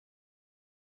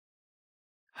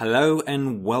Hello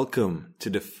and welcome to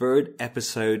the third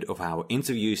episode of our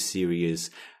interview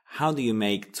series, How Do You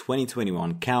Make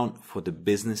 2021 Count for the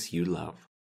Business You Love?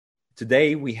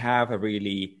 Today we have a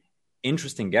really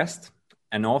interesting guest,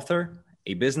 an author,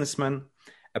 a businessman,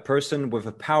 a person with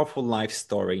a powerful life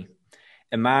story,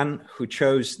 a man who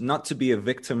chose not to be a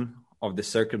victim of the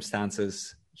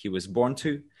circumstances he was born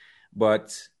to,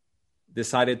 but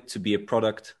decided to be a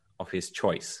product of his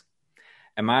choice.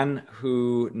 A man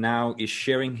who now is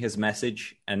sharing his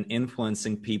message and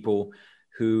influencing people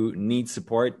who need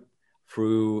support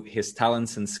through his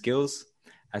talents and skills,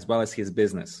 as well as his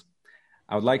business.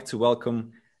 I would like to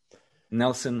welcome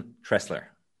Nelson Tressler.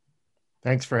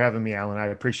 Thanks for having me, Alan. I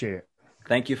appreciate it.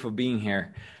 Thank you for being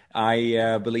here.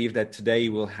 I believe that today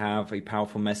we'll have a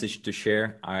powerful message to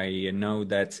share. I know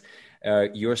that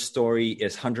your story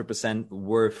is 100%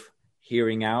 worth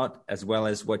hearing out, as well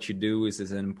as what you do is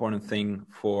an important thing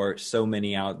for so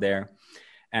many out there.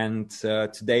 And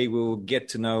today we'll get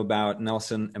to know about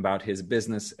Nelson, about his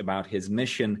business, about his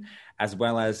mission, as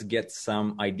well as get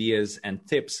some ideas and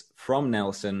tips from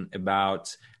Nelson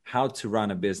about how to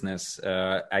run a business,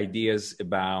 ideas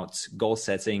about goal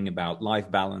setting, about life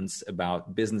balance,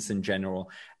 about business in general,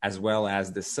 as well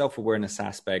as the self-awareness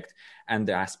aspect and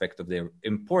the aspect of the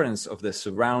importance of the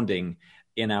surrounding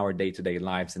in our day-to-day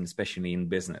lives, and especially in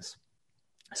business.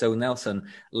 So Nelson,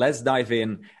 let's dive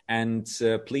in and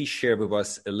please share with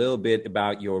us a little bit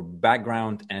about your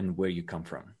background and where you come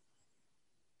from.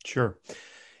 Sure.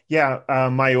 Yeah,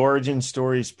 my origin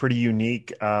story is pretty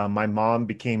unique. My mom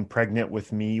became pregnant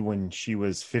with me when she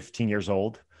was 15 years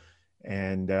old.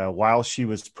 And while she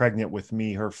was pregnant with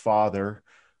me, her father,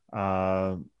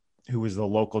 who was the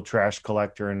local trash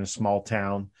collector in a small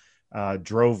town,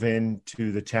 drove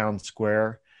into the town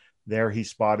square. There he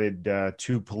spotted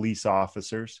two police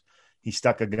officers. He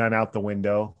stuck a gun out the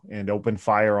window and opened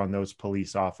fire on those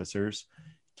police officers,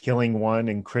 killing one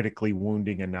and critically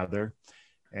wounding another.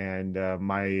 And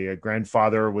my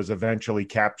grandfather was eventually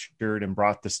captured and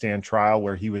brought to stand trial,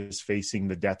 where he was facing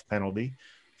the death penalty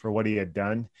for what he had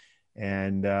done.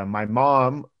 And my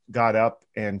mom got up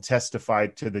and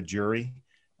testified to the jury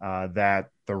that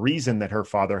the reason that her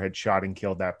father had shot and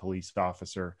killed that police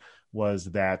officer was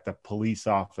that the police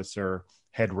officer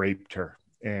had raped her,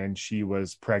 and she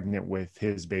was pregnant with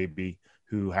his baby,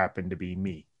 who happened to be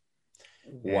me.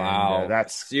 Wow. And,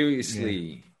 that's seriously.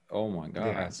 Yeah. Oh my God.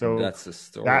 Yeah, so that's a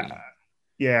story.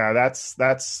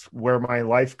 That's where my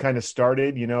life kind of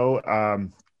started,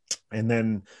 and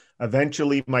then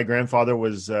eventually my grandfather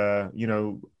was,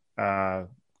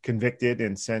 convicted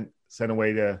and sent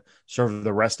away to serve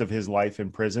the rest of his life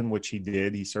in prison, which he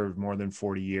did. He served more than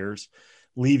 40 years,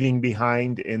 leaving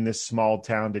behind in this small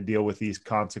town to deal with these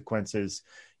consequences.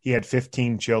 He had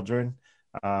 15 children,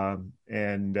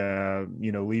 leaving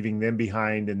them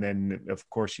behind. And then, of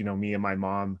course, me and my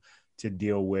mom to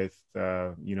deal with,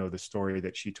 the story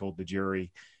that she told the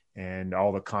jury and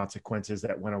all the consequences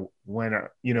that went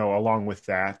along with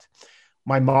that.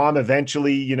 My mom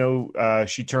eventually,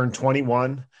 she turned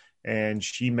 21 and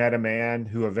she met a man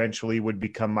who eventually would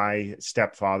become my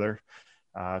stepfather.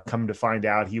 Come to find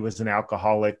out, he was an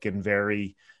alcoholic and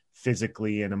very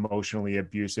physically and emotionally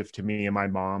abusive to me and my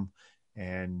mom.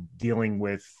 And dealing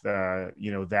with,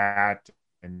 that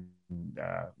and,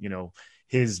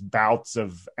 his bouts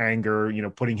of anger,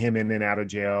 putting him in and out of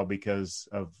jail because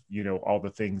of, all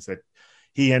the things that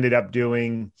he ended up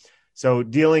doing. So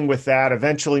dealing with that,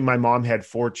 eventually my mom had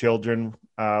 4 children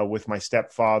with my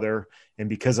stepfather. And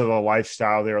because of the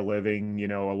lifestyle they're living,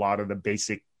 a lot of the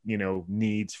basic,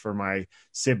 needs for my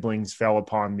siblings fell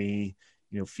upon me,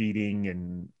 feeding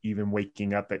and even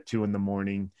waking up at 2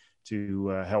 a.m. to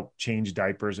help change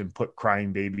diapers and put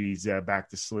crying babies back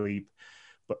to sleep.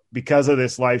 But because of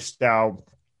this lifestyle,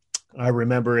 I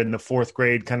remember in the 4th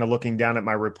grade kind of looking down at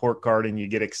my report card, and you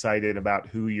get excited about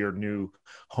who your new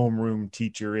homeroom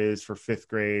teacher is for 5th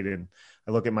grade. And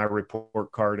I look at my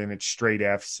report card and it's straight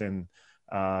F's. And,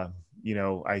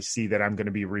 I see that I'm going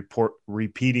to be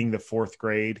repeating the 4th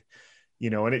grade,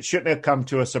 and it shouldn't have come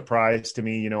to a surprise to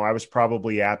me. I was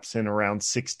probably absent around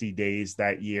 60 days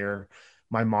that year.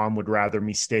 My mom would rather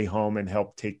me stay home and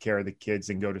help take care of the kids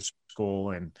and go to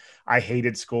school. And I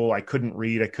hated school. I couldn't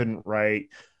read. I couldn't write,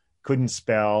 couldn't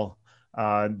spell.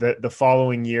 The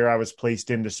following year, I was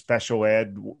placed into special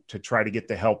ed to try to get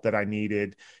the help that I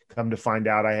needed. Come to find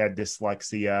out I had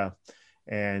dyslexia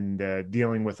and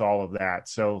dealing with all of that.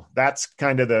 So that's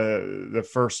kind of the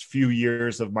first few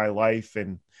years of my life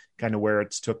and kind of where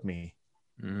it's took me.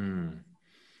 An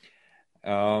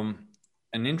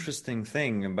interesting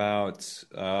thing about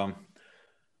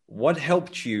what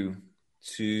helped you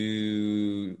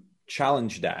to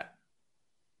challenge that?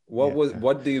 Yeah.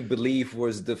 What do you believe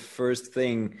was the first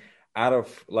thing out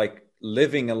of like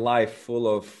living a life full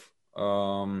of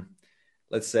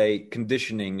let's say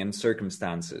conditioning and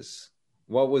circumstances?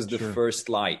 What was the Sure. first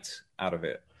light out of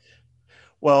it?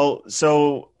 Well,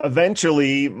 so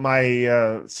eventually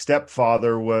my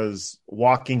stepfather was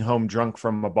walking home drunk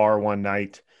from a bar one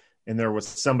night, and there was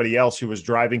somebody else who was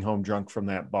driving home drunk from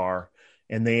that bar,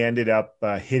 and they ended up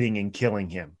hitting and killing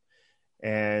him.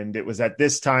 And it was at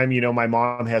this time, my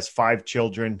mom has 5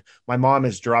 children. My mom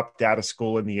has dropped out of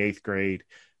school in the 8th grade.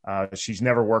 She's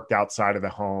never worked outside of the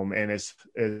home. And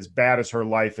as bad as her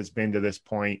life has been to this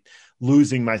point,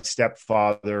 losing my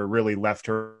stepfather really left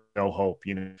her no hope,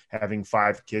 having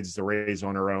 5 kids to raise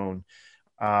on her own.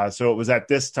 So it was at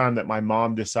this time that my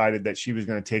mom decided that she was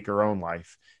going to take her own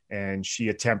life, and she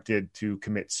attempted to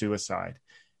commit suicide.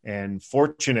 And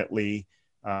fortunately,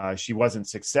 she wasn't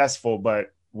successful,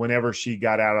 but whenever she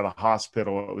got out of the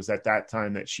hospital, it was at that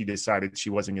time that she decided she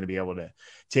wasn't going to be able to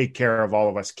take care of all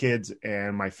of us kids,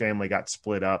 and my family got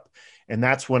split up. And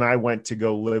that's when I went to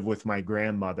go live with my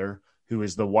grandmother, who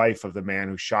is the wife of the man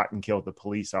who shot and killed the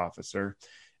police officer.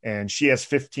 And she has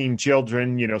 15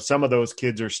 children. Some of those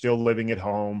kids are still living at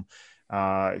home.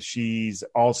 She's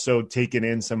also taken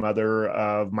in some other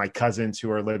of my cousins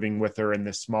who are living with her in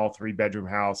this small 3-bedroom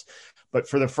house. But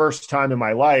for the first time in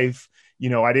my life,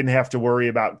 I didn't have to worry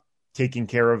about taking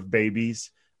care of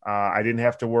babies. I didn't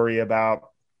have to worry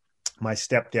about my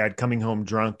stepdad coming home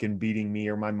drunk and beating me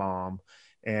or my mom.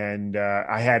 And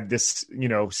I had this,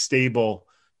 stable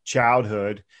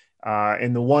childhood.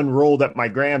 And the one rule that my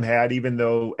gram had, even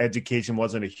though education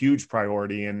wasn't a huge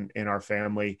priority in our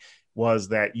family, was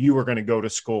that you were going to go to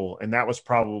school. And that was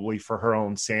probably for her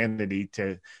own sanity,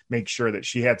 to make sure that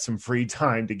she had some free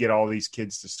time to get all these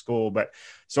kids to school. But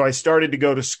so I started to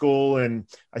go to school, and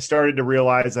I started to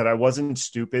realize that I wasn't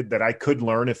stupid, that I could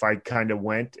learn if I kind of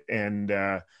went and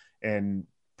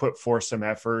put forth some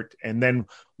effort. And then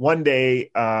one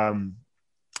day,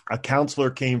 a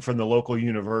counselor came from the local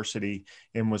university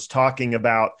and was talking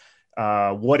about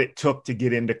what it took to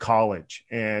get into college.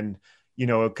 And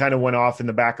it kind of went off in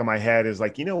the back of my head as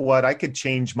like, what, I could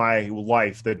change my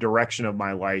life, the direction of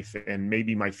my life, and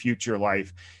maybe my future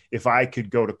life, if I could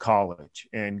go to college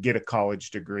and get a college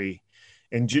degree.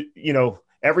 And,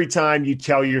 every time you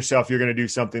tell yourself you're going to do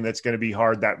something that's going to be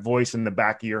hard, that voice in the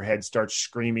back of your head starts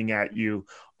screaming at you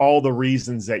all the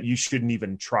reasons that you shouldn't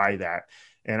even try that.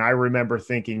 And I remember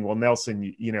thinking, well, Nelson,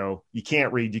 you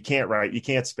can't read, you can't write, you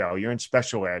can't spell, you're in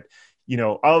special ed.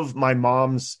 Of my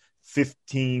mom's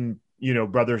 15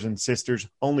 brothers and sisters,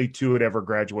 only 2 had ever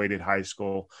graduated high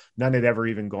school. None had ever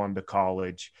even gone to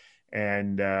college.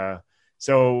 And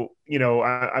so,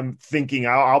 I'm thinking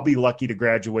I'll be lucky to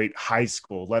graduate high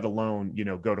school, let alone,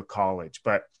 go to college.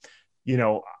 But,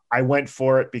 I went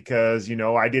for it because,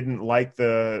 I didn't like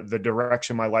the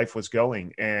direction my life was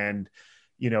going. And,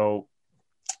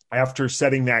 after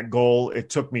setting that goal, it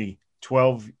took me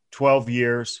 12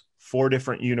 years, 4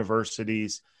 different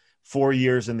universities, 4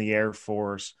 years in the Air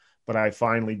Force. But I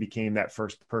finally became that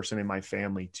first person in my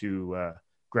family to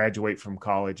graduate from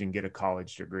college and get a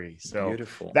college degree. So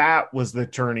Beautiful. That was the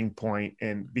turning point.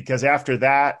 And because after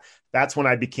that, that's when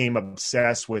I became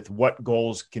obsessed with what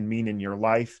goals can mean in your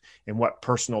life and what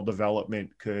personal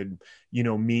development could,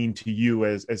 mean to you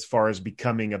as far as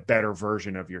becoming a better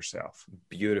version of yourself.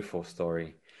 Beautiful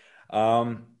story.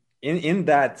 In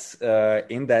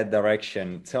that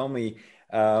direction, tell me,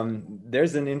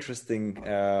 there's an interesting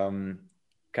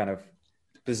kind of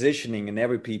positioning in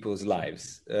every people's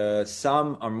lives.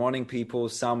 Some are morning people,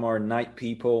 some are night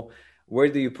people. Where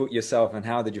do you put yourself, and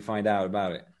how did you find out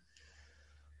about it?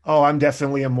 Oh, I'm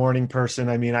definitely a morning person.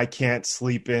 I mean, I can't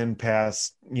sleep in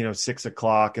past, 6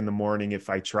 o'clock in the morning if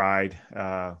I tried.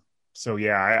 So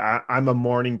yeah, I'm a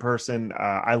morning person.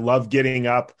 I love getting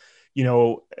up.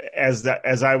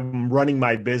 As I'm running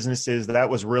my businesses, that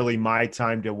was really my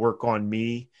time to work on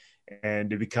me and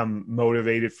to become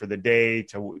motivated for the day,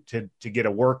 to get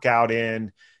a workout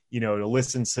in, to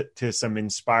listen to some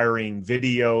inspiring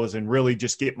videos and really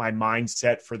just get my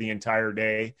mindset for the entire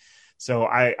day. So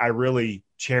I really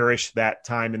cherish that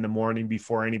time in the morning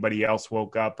before anybody else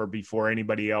woke up or before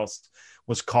anybody else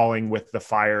was calling with the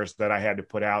fires that I had to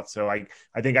put out. So I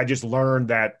think I just learned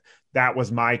that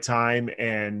was my time.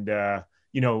 And,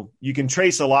 you can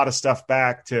trace a lot of stuff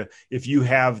back to if you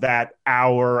have that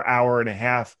hour and a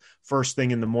half first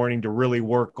thing in the morning to really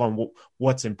work on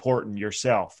what's important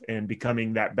yourself and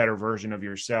becoming that better version of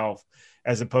yourself,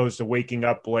 as opposed to waking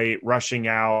up late, rushing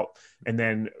out, and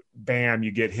then bam,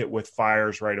 you get hit with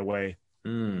fires right away.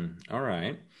 All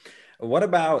right. What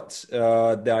about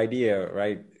the idea,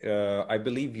 right? I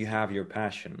believe you have your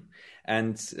passion.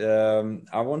 And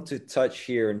I want to touch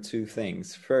here on two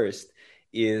things. First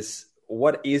is,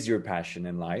 what is your passion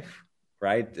in life,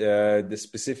 right?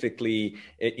 Specifically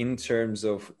in terms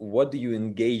of what do you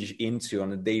engage into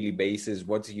on a daily basis?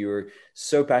 What you're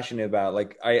so passionate about?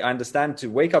 Like, I understand to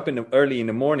wake up early in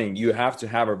the morning, you have to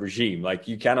have a regime. Like,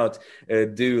 you cannot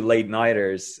do late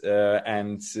nighters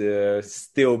and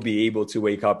still be able to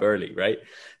wake up early, right?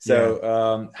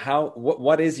 So,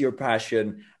 what is your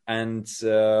passion, and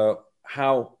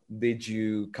how did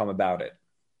you come about it?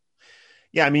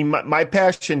 Yeah, I mean, my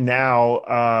passion now,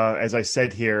 as I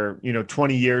said here,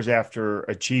 20 years after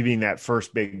achieving that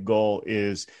first big goal,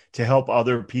 is to help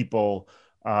other people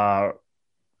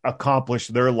accomplish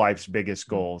their life's biggest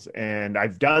goals. And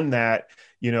I've done that.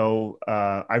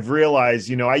 I've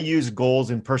realized, I use goals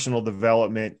in personal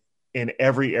development in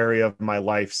every area of my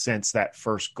life since that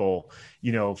first goal,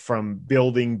 from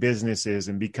building businesses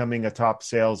and becoming a top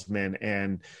salesman,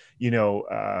 and,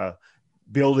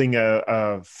 building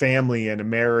a family and a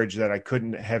marriage that I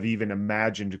couldn't have even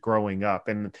imagined growing up.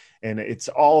 And it's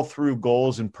all through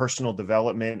goals and personal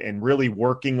development and really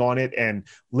working on it and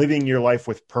living your life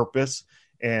with purpose,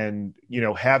 and,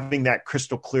 having that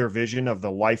crystal clear vision of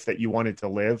the life that you wanted to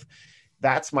live.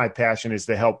 That's my passion, is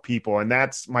to help people. And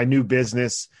that's my new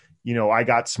business. I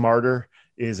Got Smarter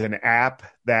is an app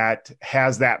that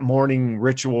has that morning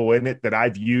ritual in it that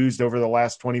I've used over the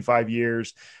last 25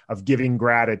 years, of giving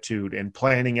gratitude and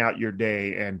planning out your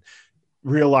day and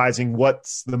realizing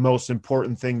what's the most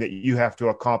important thing that you have to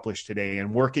accomplish today,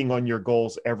 and working on your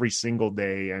goals every single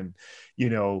day. And,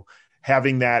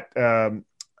 having that,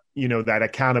 that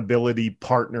accountability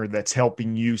partner that's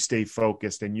helping you stay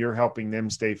focused, and you're helping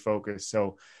them stay focused.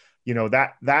 So,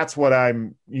 that's what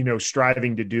I'm,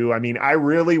 striving to do. I mean, I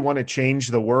really want to change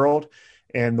the world.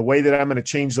 And the way that I'm going to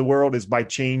change the world is by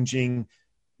changing,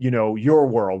 your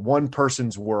world, one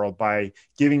person's world, by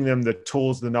giving them the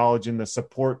tools, the knowledge, and the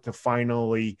support to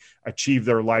finally achieve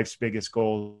their life's biggest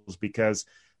goals. Because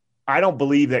I don't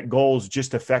believe that goals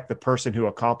just affect the person who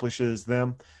accomplishes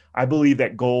them. I believe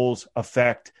that goals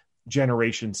affect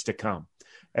generations to come.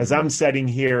 As I'm sitting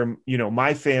here,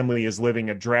 my family is living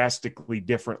a drastically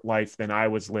different life than I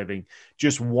was living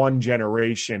just one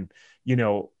generation,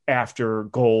 after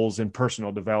goals and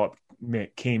personal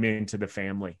development came into the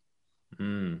family.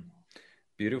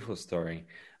 Beautiful story.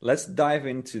 Let's dive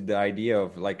into the idea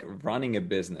of like running a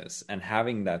business and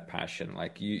having that passion.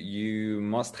 Like, you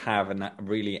must have a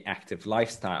really active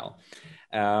lifestyle.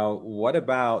 What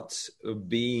about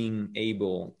being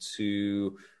able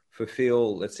to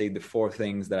fulfill, let's say, the four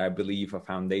things that I believe are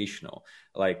foundational,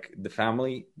 like the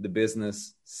family, the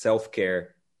business,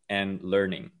 self-care, and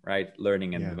learning, right?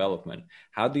 Learning and development.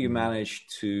 How do you manage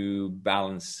to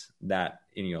balance that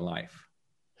in your life?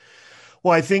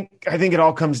 Well, I think it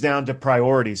all comes down to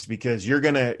priorities, because you're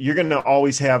gonna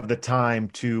always have the time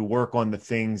to work on the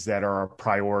things that are a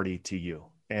priority to you.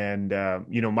 And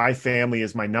my family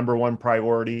is my number one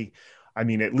priority. I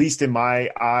mean, at least in my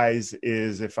eyes,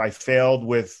 is if I failed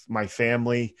with my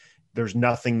family, there's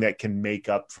nothing that can make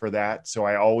up for that. So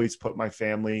I always put my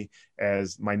family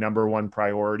as my number one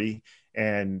priority,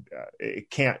 and it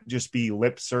can't just be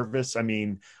lip service. I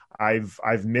mean,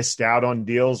 I've missed out on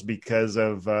deals because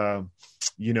of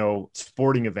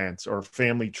sporting events or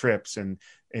family trips and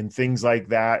things like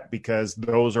that, because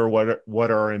those are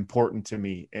what are important to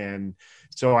me. And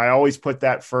so I always put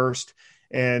that first.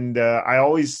 And I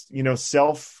always,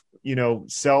 self-help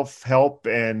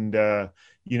and,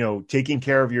 taking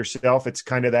care of yourself. It's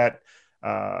kind of that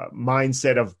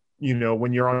mindset of,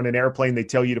 when you're on an airplane, they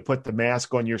tell you to put the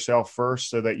mask on yourself first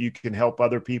so that you can help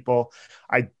other people.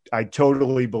 I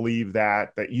totally believe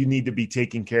that you need to be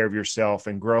taking care of yourself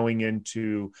and growing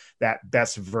into that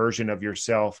best version of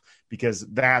yourself, because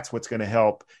that's what's going to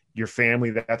help your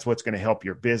family. That's what's going to help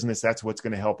your business. That's what's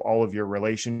going to help all of your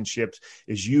relationships,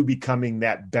 is you becoming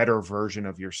that better version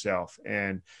of yourself.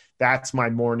 And that's my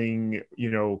morning,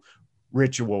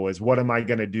 ritual, is what am I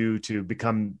going to do to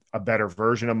become a better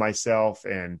version of myself,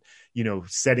 and,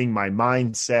 setting my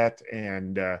mindset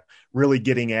and really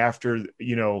getting after,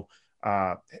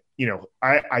 I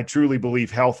truly believe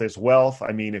health is wealth.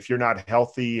 I mean, if you're not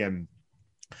healthy and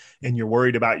you're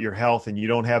worried about your health and you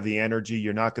don't have the energy,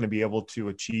 you're not going to be able to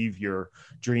achieve your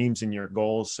dreams and your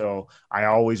goals. So I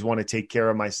always want to take care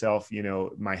of myself,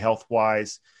 my health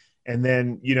wise. And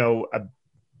then,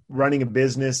 running a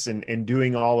business and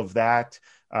doing all of that,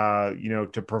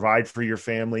 to provide for your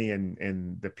family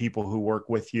and the people who work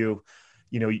with you,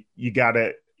 you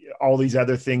gotta, all these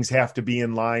other things have to be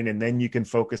in line, and then you can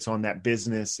focus on that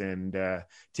business and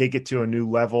take it to a new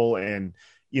level. And,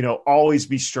 always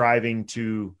be striving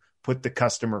to put the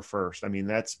customer first. I mean,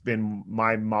 that's been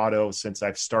my motto since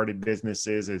I've started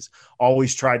businesses, is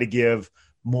always try to give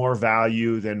more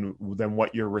value than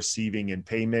what you're receiving in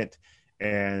payment.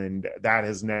 And that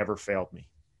has never failed me.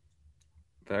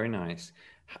 Very nice.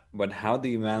 But how do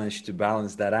you manage to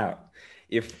balance that out?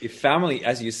 If family,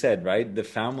 as you said, right, the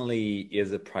family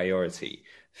is a priority.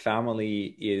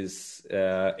 Family is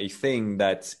a thing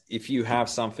that if you have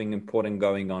something important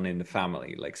going on in the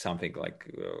family, like something like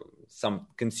some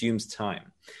consumes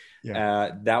time,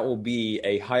 that will be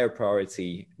a higher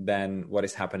priority than what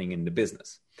is happening in the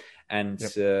business. And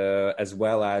as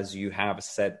well as you have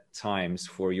set times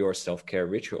for your self-care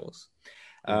rituals.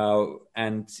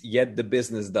 And yet the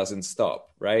business doesn't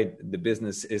stop, right? The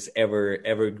business is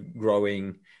ever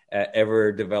growing,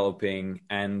 ever developing.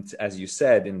 And as you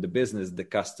said, in the business, the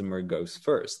customer goes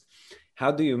first.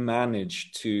 How do you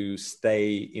manage to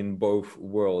stay in both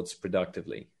worlds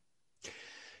productively?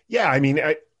 Yeah, I mean,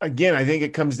 I think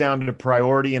it comes down to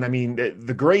priority. And I mean,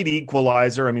 the great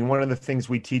equalizer, I mean, one of the things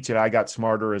we teach at I Got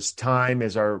Smarter is time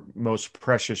is our most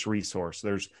precious resource.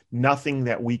 There's nothing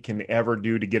that we can ever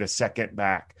do to get a second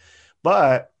back.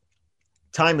 But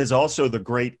time is also the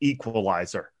great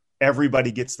equalizer.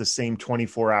 Everybody gets the same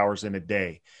 24 hours in a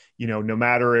day. No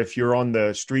matter if you're on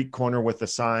the street corner with a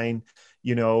sign,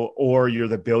 or you're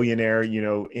the billionaire,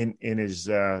 in his,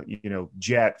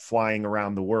 jet flying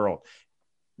around the world.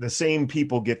 The same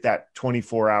people get that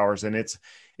 24 hours, and it's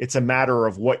a matter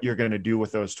of what you're going to do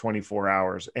with those 24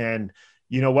 hours. And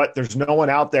you know what? There's no one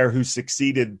out there who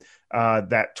succeeded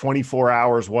that 24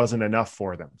 hours wasn't enough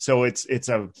for them. So it's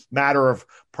a matter of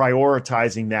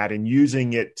prioritizing that and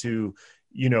using it to,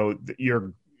 using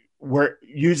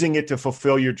it to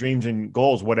fulfill your dreams and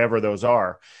goals, whatever those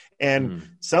are. And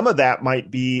some of that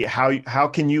might be how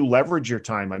can you leverage your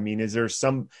time? I mean, is there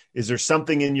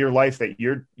something in your life that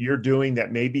you're doing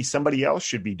that maybe somebody else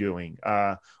should be doing?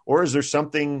 Or is there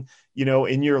something,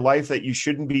 in your life that you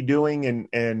shouldn't be doing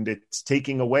and it's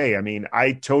taking away? I mean,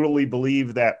 I totally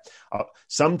believe that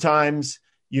sometimes,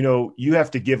 you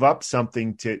have to give up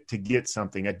something to get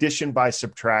something. Addition by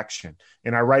subtraction.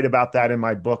 And I write about that in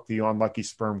my book, The Unlucky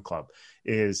Sperm Club,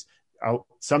 is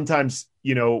sometimes,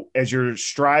 as you're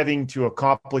striving to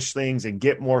accomplish things and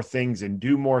get more things and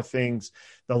do more things,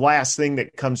 the last thing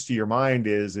that comes to your mind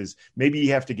is maybe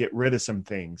you have to get rid of some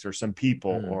things or some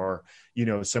people or,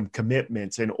 some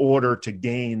commitments in order to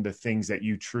gain the things that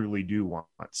you truly do want.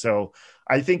 So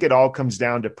I think it all comes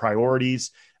down to priorities.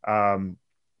 Are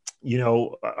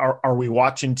we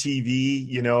watching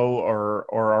TV, or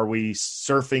are we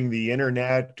surfing the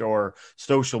internet or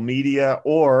social media,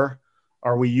 or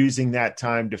are we using that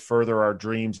time to further our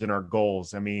dreams and our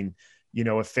goals? I mean,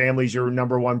 if family's your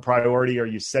number one priority, are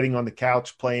you sitting on the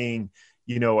couch playing,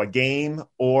 a game,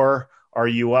 or are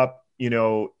you up,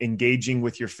 engaging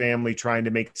with your family, trying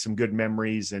to make some good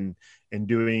memories and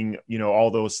doing, all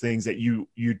those things that you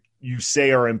say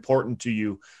are important to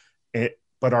you,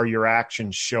 but are your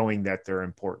actions showing that they're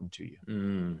important to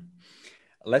you?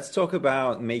 Let's talk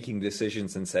about making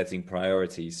decisions and setting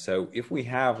priorities. So if we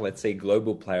have, let's say,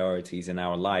 global priorities in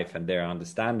our life and they're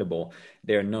understandable,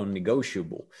 they're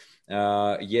non-negotiable.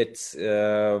 Yet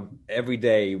every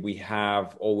day we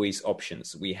have always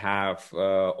options. We have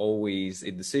always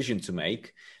a decision to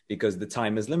make because the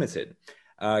time is limited.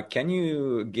 Can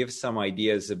you give some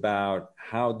ideas about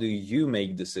how do you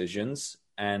make decisions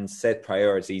and set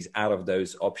priorities out of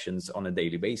those options on a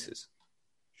daily basis?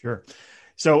 Sure.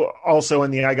 So also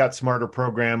in the I Got Smarter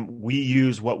program, we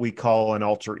use what we call an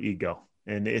alter ego,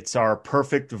 and it's our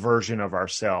perfect version of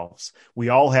ourselves. We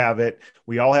all have it.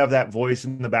 We all have that voice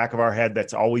in the back of our head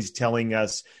that's always telling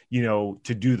us, to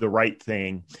do the right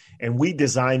thing. And we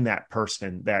design that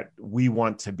person that we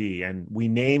want to be, and we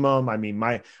name them. I mean,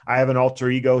 I have an alter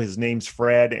ego. His name's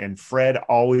Fred, and Fred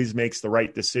always makes the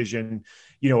right decision.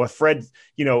 If Fred,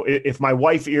 if my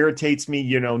wife irritates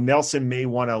me, Nelson may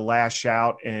want to lash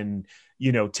out and,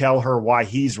 tell her why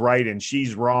he's right and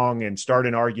she's wrong and start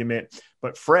an argument.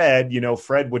 But Fred,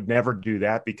 Fred would never do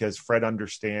that because Fred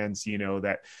understands,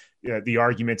 that the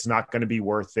argument's not going to be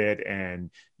worth it.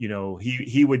 And,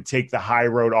 he would take the high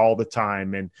road all the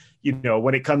time. And,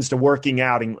 when it comes to working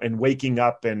out and waking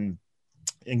up and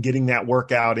and getting that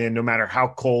workout in, no matter how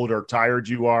cold or tired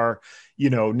you are.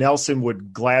 Nelson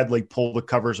would gladly pull the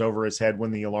covers over his head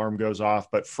when the alarm goes off,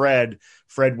 but Fred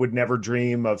would never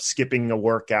dream of skipping a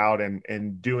workout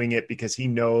and doing it, because he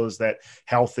knows that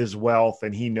health is wealth,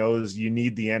 and he knows you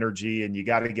need the energy and you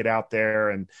got to get out there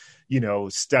and,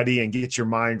 study and get your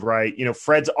mind right.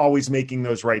 Fred's always making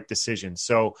those right decisions.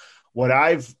 So what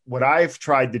I've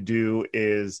tried to do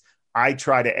is I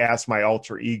try to ask my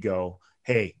alter ego,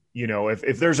 hey,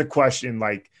 if there's a question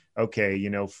like, okay,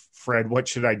 Fred, what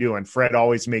should I do? And Fred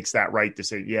always makes that right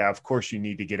decision. Yeah, of course you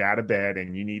need to get out of bed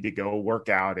and you need to go work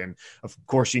out. And of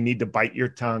course you need to bite your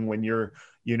tongue when your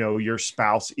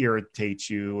spouse irritates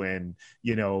you, and,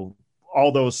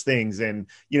 all those things. And,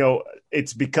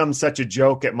 it's become such a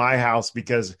joke at my house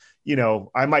because,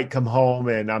 I might come home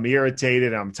and I'm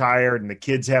irritated, I'm tired, and the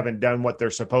kids haven't done what they're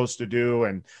supposed to do.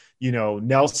 And,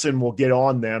 Nelson will get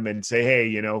on them and say,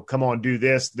 hey, come on, do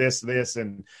this, this, this.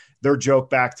 And their joke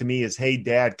back to me is, hey,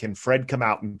 Dad, can Fred come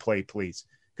out and play, please?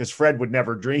 Because Fred would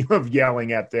never dream of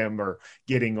yelling at them or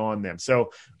getting on them.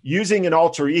 So using an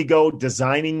alter ego,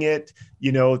 designing it,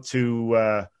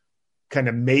 to kind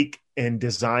of make and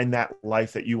design that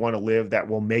life that you want to live, that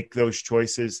will make those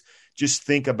choices. Just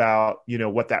think about,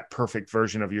 what that perfect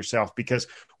version of yourself, because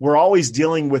we're always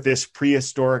dealing with this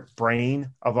prehistoric brain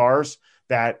of ours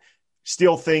that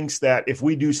still thinks that if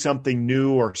we do something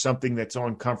new or something that's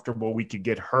uncomfortable, we could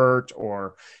get hurt,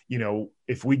 or,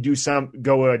 if we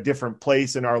go a different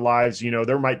place in our lives,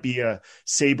 there might be a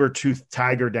saber-toothed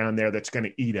tiger down there that's going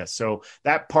to eat us. So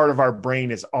that part of our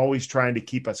brain is always trying to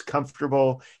keep us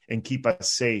comfortable and keep us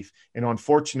safe. And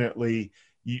unfortunately,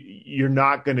 you're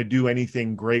not going to do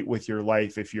anything great with your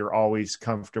life if you're always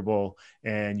comfortable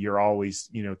and you're always,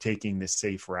 taking the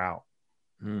safe route.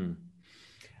 An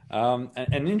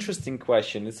interesting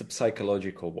question. It's a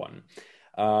psychological one.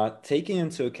 Taking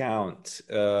into account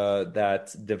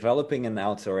that developing an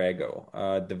alter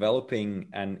ego, developing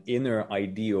an inner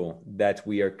ideal that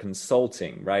we are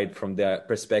consulting, right, from the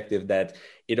perspective that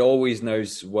it always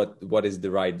knows what is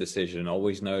the right decision,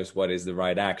 always knows what is the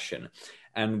right action.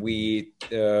 And we,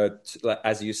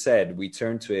 as you said, we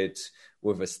turn to it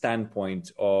with a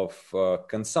standpoint of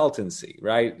consultancy,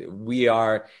 right? We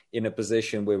are in a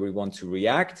position where we want to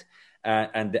react,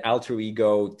 and the alter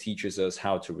ego teaches us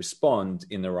how to respond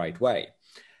in the right way.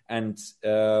 And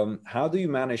how do you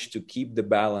manage to keep the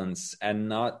balance and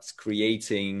not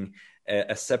creating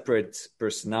a separate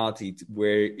personality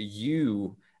where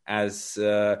you're as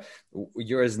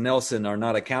Nelson are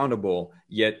not accountable,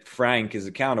 yet Frank is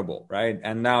accountable, right?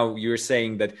 And now you're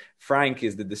saying that Frank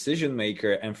is the decision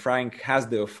maker and Frank has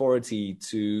the authority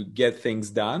to get things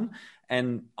done,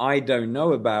 and I don't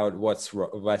know about what's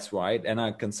right, and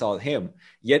I consult him.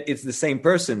 Yet it's the same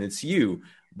person, it's you,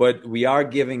 but we are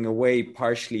giving away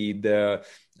partially the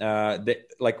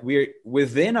like we're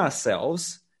within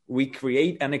ourselves. We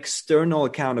create an external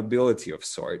accountability of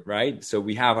sort, right? So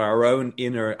we have our own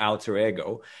inner alter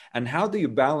ego. And how do you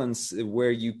balance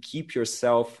where you keep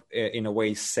yourself in a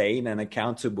way sane and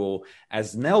accountable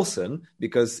as Nelson,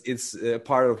 because it's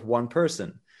part of one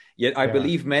person? Yet I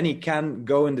believe many can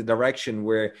go in the direction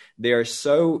where they are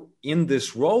so in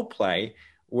this role play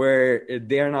where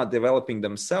they're not developing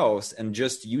themselves and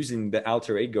just using the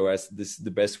alter ego as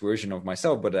the best version of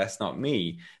myself, but that's not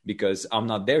me because I'm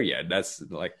not there yet. That's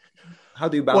like, how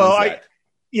do you balance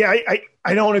that?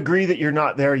 I don't agree that you're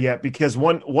not there yet, because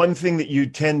one thing that you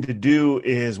tend to do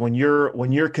is when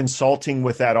you're consulting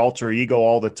with that alter ego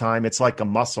all the time, it's like a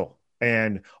muscle,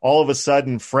 and all of a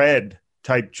sudden Fred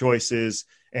type choices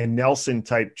and Nelson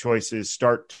type choices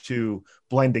start to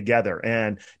blend together.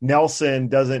 And Nelson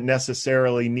doesn't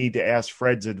necessarily need to ask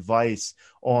Fred's advice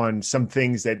on some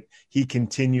things that he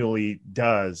continually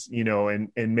does, and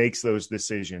makes those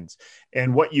decisions.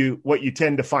 And what you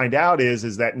tend to find out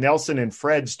is that Nelson and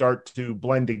Fred start to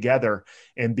blend together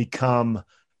and become,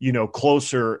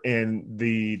 closer in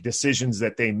the decisions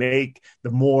that they make,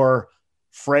 the more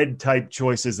Fred type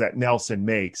choices that Nelson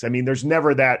makes. I mean, there's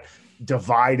never that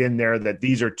divide in there that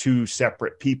these are two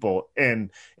separate people. And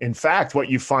in fact, what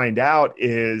you find out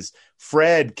is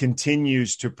Fred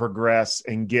continues to progress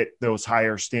and get those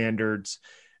higher standards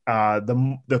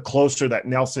the closer that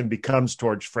Nelson becomes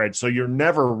towards Fred. So you're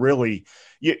never really,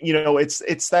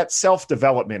 it's that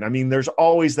self-development. I mean, there's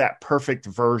always that perfect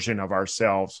version of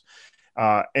ourselves.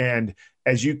 And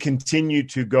as you continue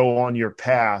to go on your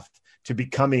path to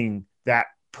becoming that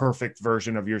perfect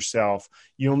version of yourself,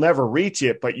 you'll never reach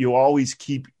it, but you always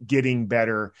keep getting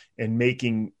better and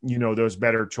making, those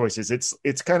better choices.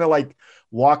 It's kind of like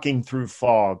walking through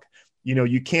fog.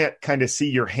 You can't kind of see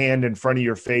your hand in front of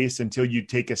your face until you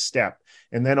take a step.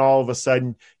 And then all of a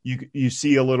sudden you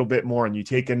see a little bit more and you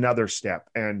take another step.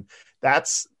 And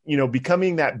that's,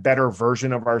 becoming that better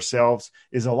version of ourselves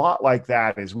is a lot like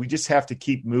that, is we just have to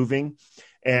keep moving.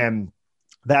 And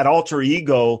that alter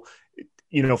ego,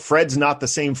 Fred's not the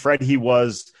same Fred he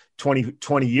was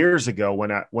 20 years ago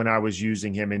when I was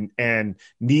using him, and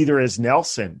neither is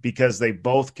Nelson, because they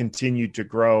both continue to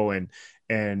grow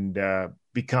and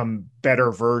become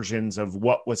better versions of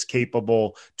what was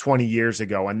capable 20 years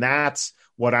ago. And that's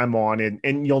what I'm on.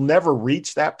 And you'll never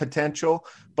reach that potential,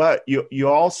 but you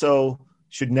also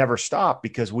should never stop,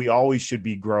 because we always should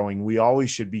be growing. We always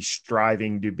should be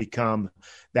striving to become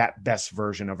that best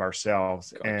version of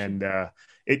ourselves. Gotcha. And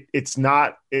it's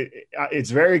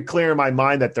very clear in my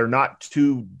mind that they're not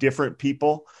two different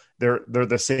people. They're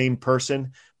the same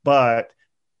person, but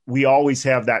we always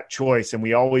have that choice, and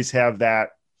we always have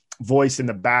that voice in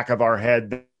the back of our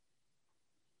head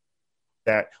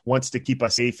that wants to keep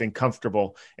us safe and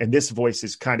comfortable. And this voice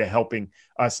is kind of helping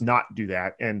us not do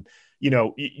that. And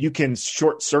you can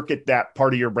short circuit that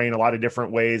part of your brain a lot of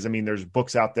different ways. I mean, there's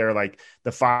books out there like the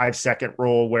 5-second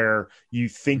rule, where you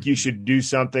think you should do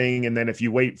something, and then if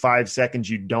you wait 5 seconds,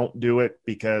 you don't do it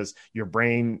because your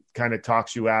brain kind of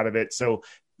talks you out of it. So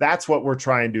that's what we're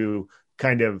trying to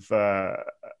kind of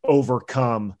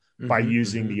overcome by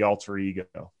using the alter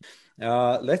ego.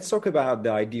 Let's talk about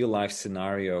the ideal life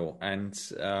scenario. And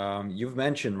you've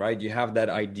mentioned, right, you have that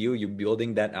ideal, you're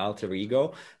building that alter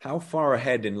ego. How far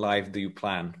ahead in life do you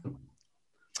plan?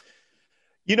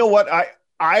 You know what?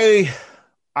 I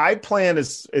plan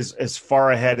as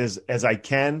far ahead as I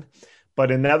can. But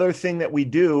another thing that we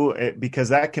do, because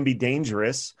that can be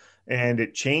dangerous and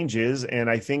it changes, and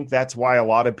I think that's why a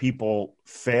lot of people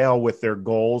fail with their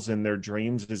goals and their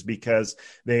dreams, is because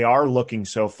they are looking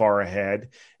so far ahead.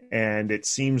 And it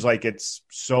seems like it's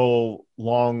so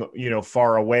long,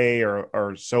 far away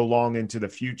or so long into the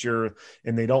future,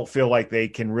 and they don't feel like they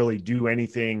can really do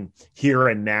anything here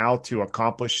and now to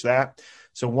accomplish that.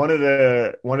 So one of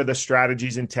the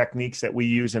strategies and techniques that we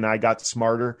use in I Got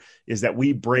Smarter is that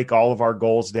we break all of our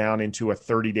goals down into a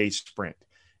 30-day sprint.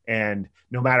 And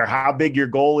no matter how big your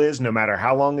goal is, no matter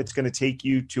how long it's going to take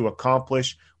you to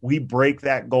accomplish, we break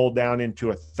that goal down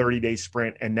into a 30-day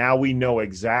sprint. And now we know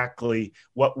exactly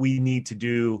what we need to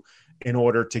do in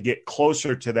order to get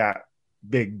closer to that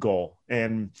big goal.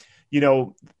 And,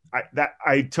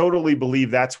 I totally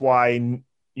believe that's why,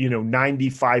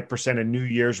 95% of New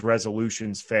Year's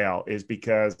resolutions fail, is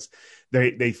because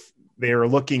they are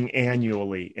looking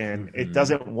annually, and it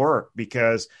doesn't work,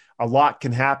 because a lot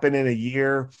can happen in a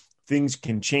year. Things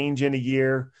can change in a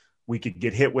year. We could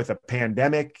get hit with a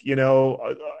pandemic,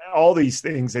 all these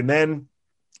things. And then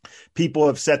people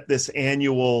have set this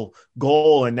annual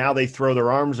goal, and now they throw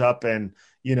their arms up and,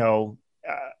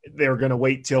 they're going to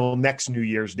wait till next New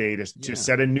Year's Day to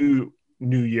set a New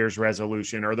Year's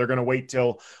resolution, or they're going to wait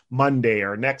till Monday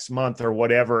or next month or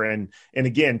whatever. And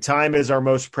again, time is our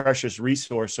most precious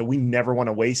resource, so we never want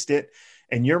to waste it.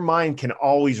 And your mind can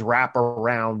always wrap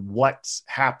around what's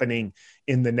happening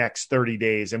in the next 30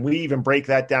 days. And we even break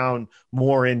that down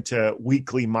more into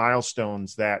weekly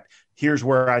milestones, that here's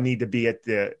where I need to be at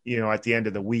the end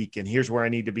of the week, and here's where I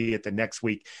need to be at the next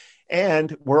week.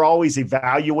 And we're always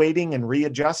evaluating and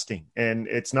readjusting, and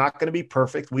it's not going to be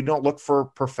perfect. We don't look for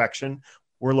perfection.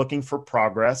 We're looking for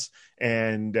progress.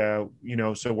 And,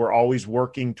 so we're always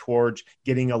working towards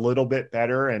getting a little bit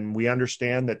better. And we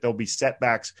understand that there'll be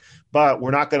setbacks, but we're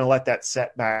not going to let that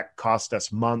setback cost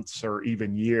us months or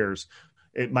even years.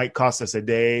 It might cost us a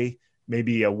day,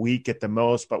 maybe a week at the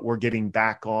most, but we're getting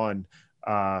back on,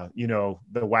 the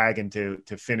wagon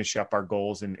to finish up our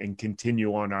goals and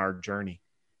continue on our journey.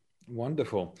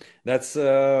 Wonderful. That's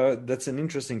an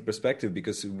interesting perspective,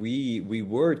 because we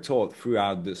were taught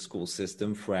throughout the school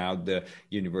system, throughout the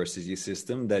university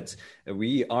system, that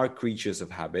we are creatures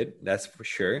of habit. That's for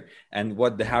sure. And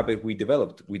what the habit we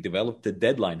developed the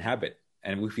deadline habit.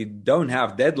 And if we don't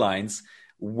have deadlines,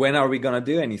 when are we going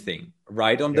to do anything?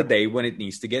 Right on the day when it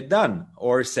needs to get done,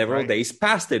 or several days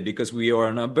past it, because we are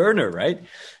on a burner, right?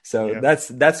 So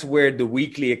that's where the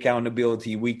weekly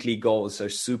accountability, weekly goals are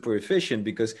super efficient,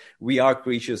 because we are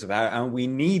creatures of habit and we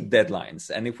need deadlines.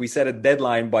 And if we set a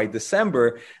deadline by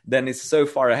December, then it's so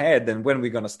far ahead. Then when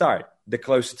we're going to start, the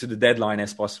closer to the deadline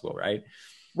as possible, right?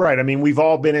 Right. I mean, we've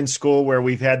all been in school where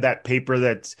we've had that paper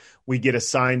that we get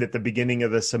assigned at the beginning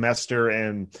of the semester,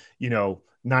 and,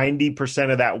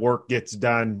 90% of that work gets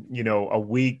done, a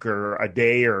week or a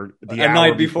day or the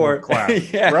night before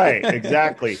class. Right.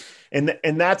 Exactly. And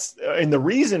the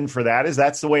reason for that is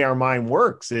that's the way our mind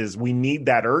works, is we need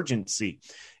that urgency.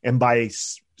 And by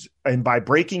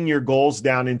breaking your goals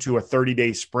down into a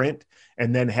 30-day sprint,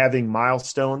 and then having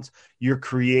milestones, you're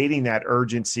creating that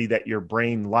urgency that your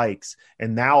brain likes.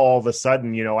 And now all of a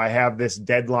sudden, I have this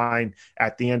deadline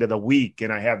at the end of the week,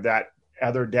 and I have that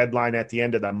other deadline at the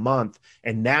end of the month.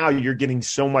 And now you're getting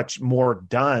so much more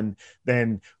done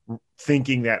than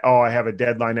thinking that, oh, I have a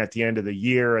deadline at the end of the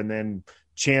year. And then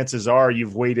chances are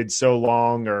you've waited so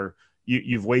long, or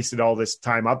you've wasted all this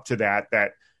time up to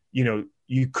that,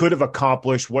 you could have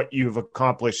accomplished what you've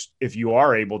accomplished. If you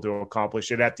are able to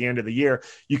accomplish it at the end of the year,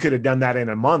 you could have done that in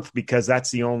a month because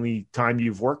that's the only time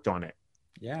you've worked on it.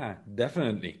 Yeah,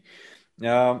 definitely.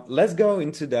 Let's go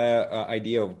into the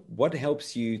idea of what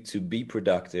helps you to be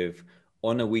productive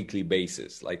on a weekly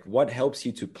basis. Like, what helps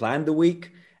you to plan the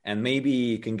week, and maybe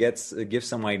you can give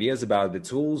some ideas about the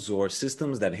tools or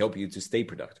systems that help you to stay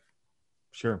productive.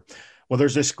 Sure. Well,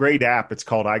 there's this great app. It's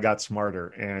called I Got Smarter,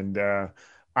 and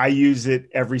I use it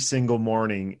every single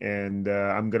morning, and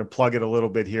I'm going to plug it a little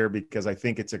bit here because I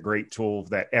think it's a great tool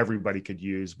that everybody could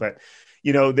use. But,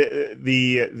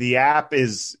 the app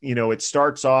is, it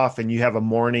starts off and you have a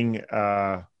morning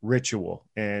ritual.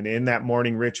 And in that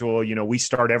morning ritual, we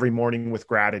start every morning with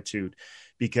gratitude.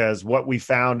 Because what we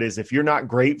found is if you're not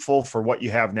grateful for what you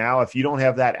have now, if you don't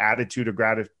have that attitude of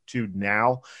gratitude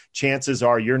now, chances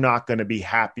are you're not going to be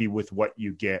happy with what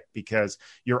you get, because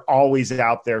you're always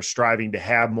out there striving to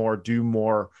have more, do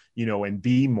more, and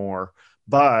be more.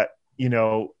 But,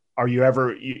 are you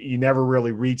ever, you never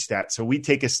really reach that. So we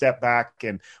take a step back,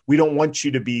 and we don't want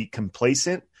you to be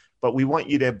complacent, but we want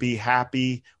you to be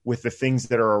happy with the things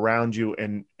that are around you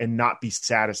and not be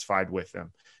satisfied with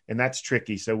them. And that's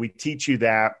tricky. So we teach you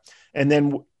that. And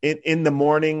then in the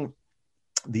morning,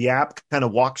 the app kind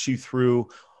of walks you through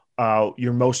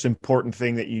your most important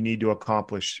thing that you need to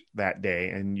accomplish that day.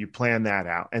 And you plan that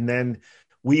out. And then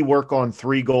we work on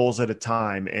 3 goals at a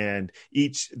time. And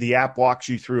the app walks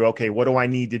you through, okay, what do I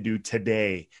need to do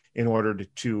today in order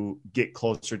to get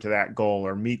closer to that goal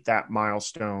or meet that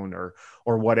milestone or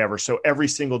whatever. So every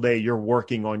single day you're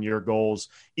working on your goals,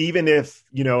 even if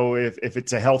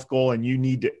it's a health goal and you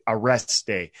need a rest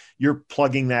day, you're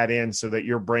plugging that in so that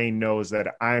your brain knows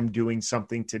that I'm doing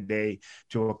something today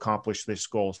to accomplish this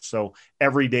goal. So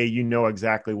every day you know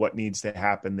exactly what needs to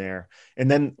happen there.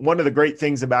 And then one of the great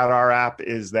things about our app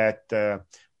is that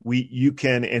you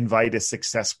can invite a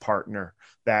success partner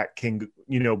that can,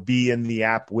 be in the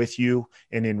app with you,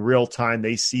 and in real time,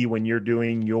 they see when you're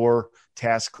doing your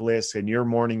task list and your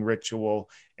morning ritual,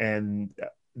 and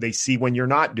they see when you're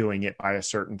not doing it by a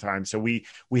certain time. So we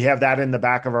have that in the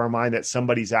back of our mind, that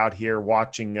somebody's out here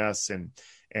watching us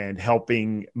and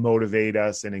helping motivate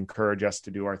us and encourage us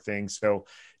to do our thing. So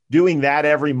doing that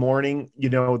every morning,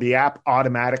 the app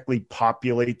automatically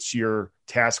populates your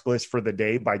task list for the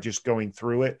day by just going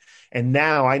through it. And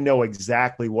now I know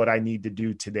exactly what I need to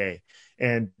do today.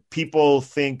 And people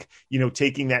think,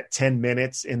 taking that 10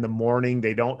 minutes in the morning,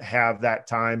 they don't have that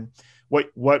time. What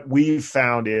we've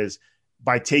found is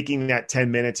by taking that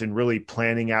 10 minutes and really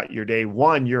planning out your day,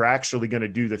 one, you're actually going to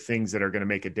do the things that are going to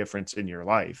make a difference in your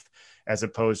life, as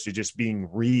opposed to just being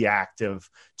reactive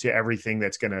to everything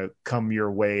that's going to come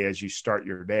your way as you start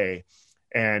your day.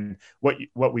 And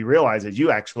what we realize is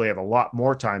you actually have a lot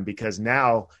more time, because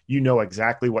now you know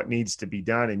exactly what needs to be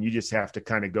done, and you just have to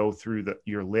kind of go through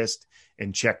your list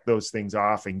and check those things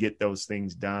off and get those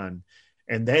things done.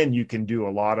 And then you can do a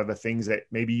lot of the things that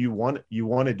maybe you want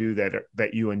to do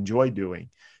that you enjoy doing.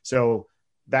 So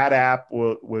that app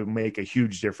will make a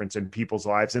huge difference in people's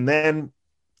lives. And then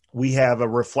we have a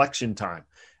reflection time.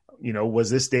 Was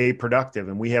this day productive?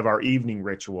 And we have our evening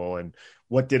ritual. And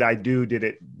what did I do? Did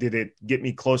it get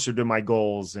me closer to my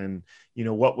goals? And,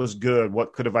 what was good?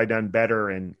 What could have I done better?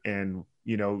 And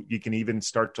you can even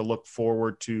start to look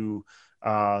forward to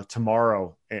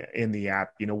tomorrow in the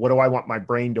app. What do I want my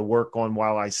brain to work on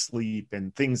while I sleep,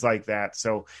 and things like that.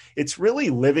 So it's really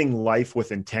living life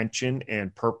with intention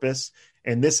and purpose.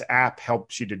 And this app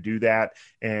helps you to do that.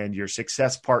 And your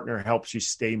success partner helps you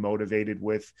stay motivated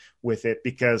with it.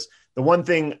 Because the one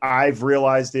thing I've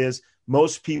realized is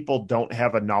most people don't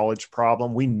have a knowledge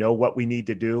problem. We know what we need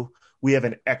to do. We have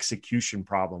an execution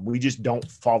problem. We just don't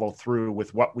follow through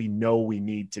with what we know we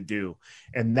need to do.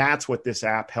 And that's what this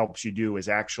app helps you do, is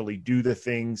actually do the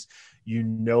things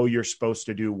you're supposed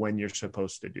to do when you're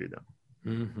supposed to do them.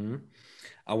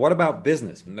 Mm-hmm. What about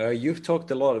business? You've talked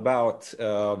a lot about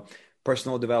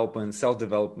personal development,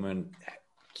 self-development,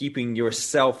 keeping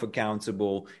yourself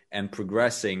accountable and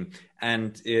progressing.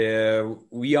 And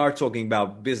we are talking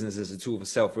about business as a tool for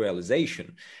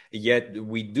self-realization. Yet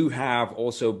we do have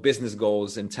also business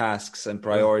goals and tasks and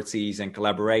priorities and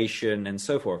collaboration and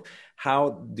so forth. How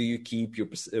do you keep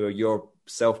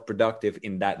yourself productive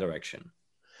in that direction?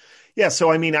 Yeah.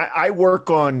 So, I mean, I work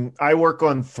on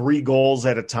 3 goals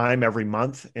at a time every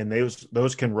month, and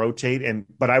those can rotate.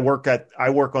 But I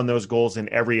work on those goals in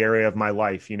every area of my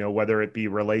life, whether it be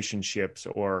relationships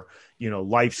or,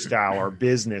 lifestyle or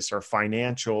business or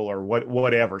financial or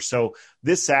whatever. So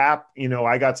this app,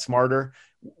 I Got Smarter.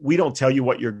 We don't tell you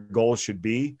what your goals should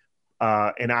be.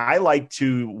 And I like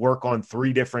to work on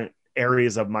 3 different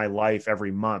areas of my life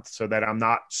every month so that I'm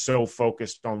not so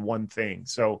focused on one thing.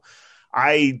 So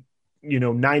I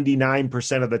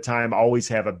 99% of the time always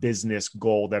have a business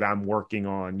goal that I'm working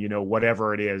on,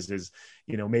 whatever it is,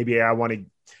 maybe I want to,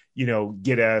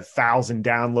 get 1,000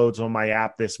 downloads on my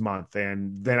app this month.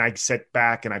 And then I sit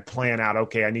back and I plan out,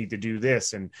 okay, I need to do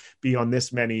this and be on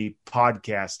this many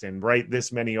podcasts and write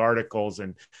this many articles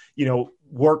and,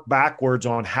 work backwards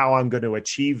on how I'm going to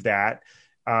achieve that.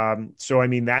 So, I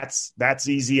mean, that's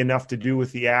easy enough to do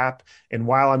with the app. And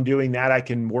while I'm doing that, I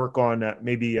can work on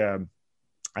maybe a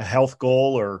health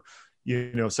goal or,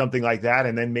 something like that.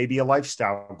 And then maybe a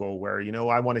lifestyle goal where,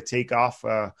 I want to take off,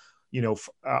 a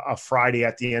Friday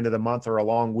at the end of the month or a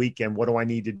long weekend. What do I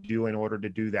need to do in order to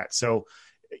do that? So,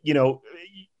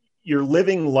 you're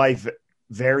living life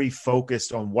very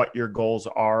focused on what your goals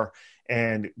are,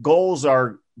 and goals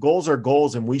are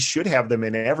goals, and we should have them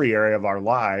in every area of our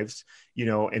lives,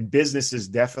 and business is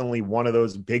definitely one of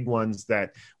those big ones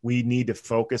that we need to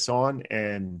focus on.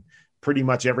 And pretty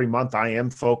much every month I am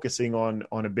focusing on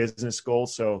a business goal.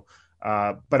 So,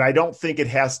 but I don't think it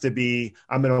has to be,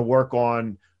 I'm going to work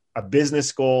on a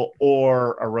business goal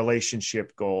or a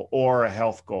relationship goal or a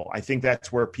health goal. I think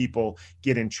that's where people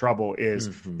get in trouble is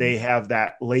they have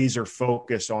that laser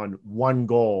focus on one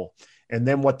goal. And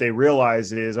then what they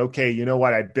realize is, okay, you know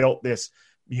what? I built this,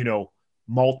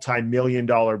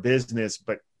 multi-million-dollar business,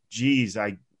 but geez,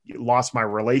 I lost my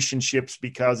relationships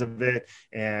because of it.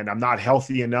 And I'm not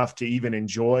healthy enough to even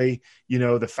enjoy,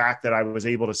 the fact that I was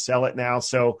able to sell it now.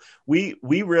 So we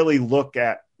really look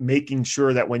at making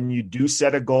sure that when you do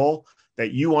set a goal,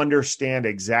 that you understand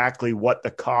exactly what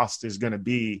the cost is going to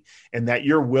be and that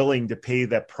you're willing to pay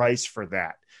the price for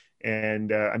that.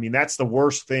 And I mean, that's the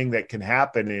worst thing that can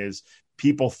happen is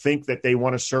people think that they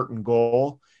want a certain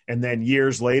goal. And then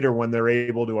years later, when they're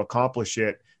able to accomplish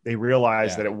it, they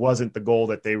realize that it wasn't the goal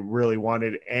that they really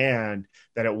wanted and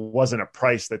that it wasn't a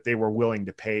price that they were willing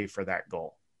to pay for that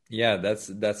goal. Yeah,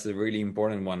 that's a really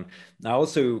important one. I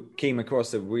also came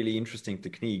across a really interesting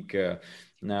technique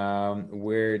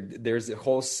where there's a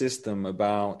whole system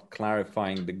about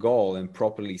clarifying the goal and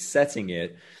properly setting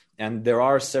it. And there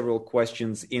are several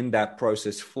questions in that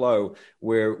process flow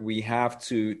where we have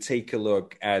to take a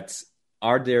look at,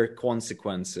 are there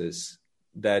consequences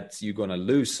that you're going to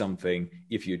lose something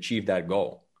if you achieve that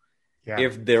goal? Yeah.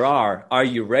 If there are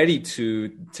you ready to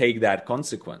take that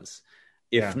consequence?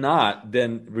 If not,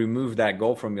 then remove that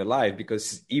goal from your life,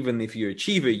 because even if you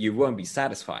achieve it, you won't be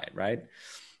satisfied, right?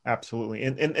 Absolutely.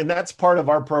 And that's part of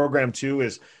our program too,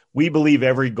 is we believe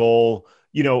every goal,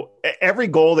 every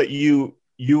goal that you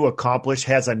accomplish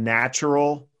has a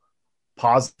natural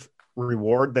positive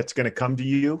reward that's going to come to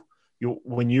you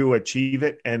when you achieve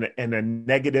it, and a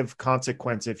negative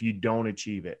consequence if you don't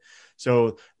achieve it.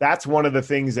 So that's one of the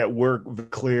things that we're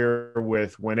clear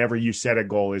with whenever you set a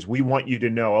goal is we want you to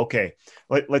know, okay,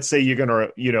 let's say you're going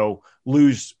to,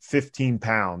 lose 15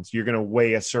 pounds. You're going to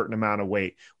weigh a certain amount of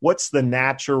weight. What's the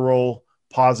natural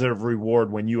positive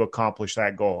reward when you accomplish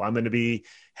that goal? I'm going to be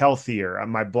healthier.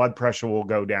 My blood pressure will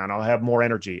go down. I'll have more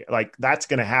energy. Like that's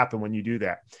going to happen when you do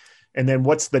that. And then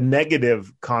what's the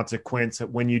negative consequence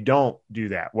when you don't do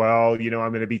that? Well, I'm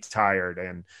going to be tired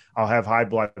and I'll have high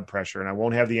blood pressure and I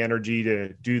won't have the energy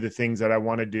to do the things that I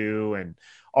want to do and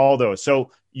all those.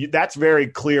 So that's very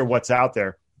clear what's out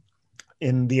there.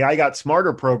 In the I Got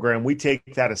Smarter program, we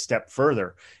take that a step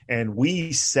further and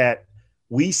we set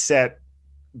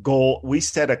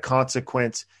a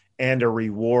consequence and a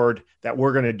reward that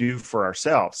we're going to do for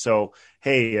ourselves. So,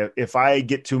 hey, if I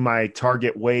get to my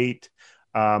target weight,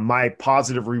 my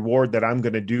positive reward that I'm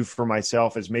going to do for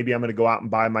myself is maybe I'm going to go out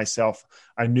and buy myself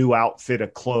a new outfit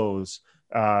of clothes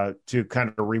to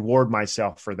kind of reward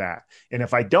myself for that. And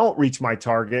if I don't reach my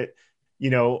target,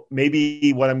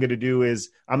 maybe what I'm going to do is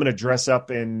I'm going to dress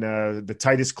up in the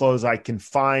tightest clothes I can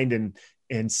find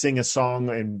and sing a song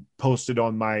and post it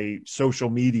on my social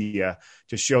media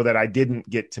to show that I didn't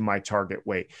get to my target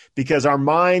weight. Because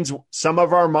some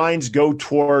of our minds go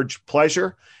towards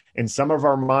pleasure and some of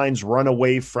our minds run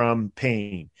away from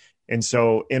pain. And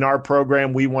so in our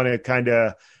program, we want to kind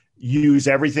of use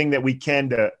everything that we can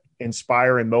to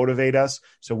inspire and motivate us.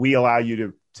 So we allow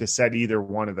you to set either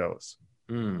one of those.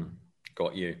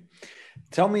 Got you.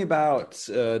 Tell me about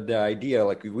the idea.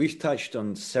 Like we've touched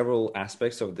on several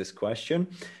aspects of this question,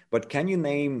 but can you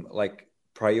name like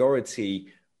priority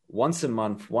once a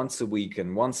month, once a week,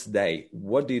 and once a day?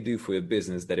 What do you do for your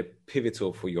business that is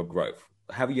pivotal for your growth?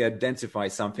 Have you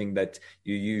identified something that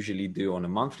you usually do on a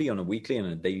monthly, on a weekly, and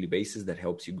a daily basis that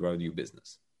helps you grow your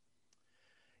business?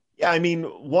 Yeah, I mean,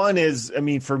 one is, I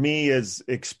mean, for me is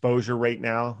exposure right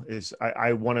now is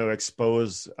I want to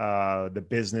expose the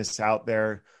business out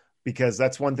there because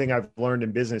that's one thing I've learned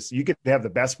in business. You can have the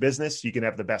best business, you can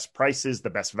have the best prices, the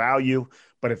best value,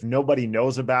 but if nobody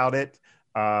knows about it,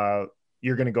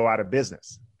 you're going to go out of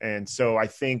business. And so I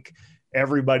think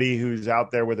everybody who's out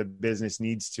there with a business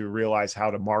needs to realize how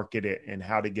to market it and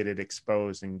how to get it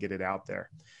exposed and get it out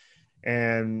there.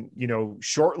 And, you know,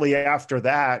 shortly after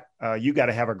that, you got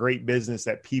to have a great business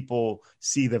that people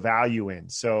see the value in.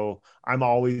 So I'm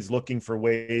always looking for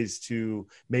ways to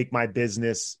make my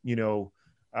business, you know,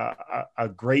 a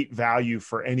great value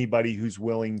for anybody who's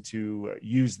willing to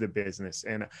use the business.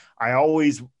 And I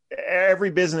always,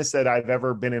 every business that I've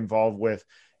ever been involved with,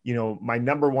 you know, my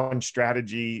number one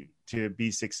strategy to be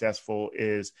successful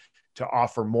is to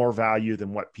offer more value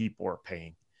than what people are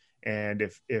paying.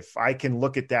 And if I can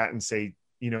look at that and say,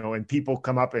 you know, and people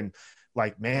come up and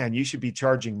like, man, you should be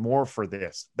charging more for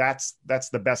this. That's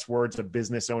the best words a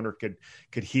business owner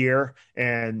could hear.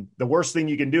 And the worst thing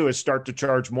you can do is start to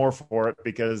charge more for it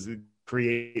because it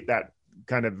create that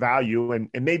kind of value. And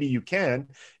maybe you can,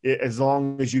 as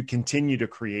long as you continue to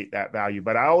create that value.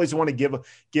 But I always want to give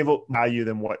a value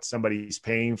than what somebody's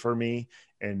paying for me.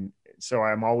 And so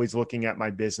I'm always looking at my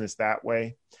business that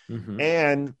way. Mm-hmm.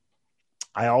 And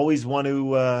I always want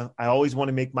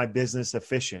to make my business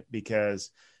efficient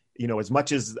because, you know, as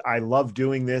much as I love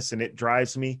doing this and it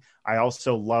drives me, I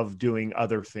also love doing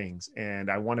other things.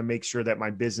 And I want to make sure that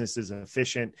my business is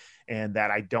efficient and that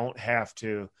I don't have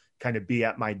to kind of be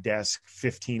at my desk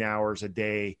 15 hours a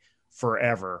day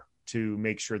forever to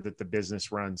make sure that the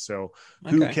business runs. So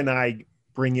who can I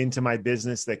bring into my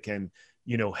business that can,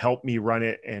 you know, help me run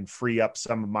it and free up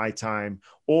some of my time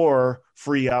or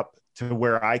free up to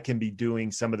where I can be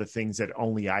doing some of the things that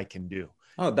only I can do.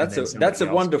 Oh, that's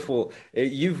a wonderful,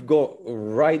 you've got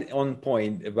right on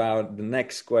point about the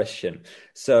next question.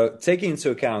 So taking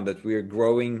into account that we're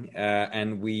growing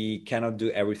and we cannot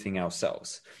do everything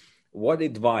ourselves, what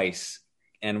advice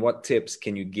and what tips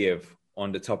can you give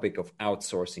on the topic of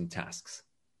outsourcing tasks?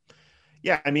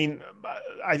 Yeah, I mean,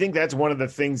 I think that's one of the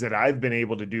things that I've been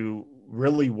able to do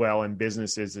really well in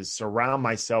businesses is surround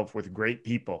myself with great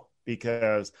people.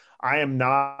 Because I am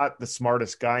not the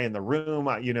smartest guy in the room.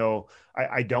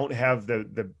 I don't have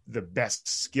the best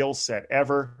skill set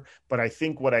ever, but I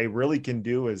think what I really can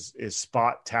do is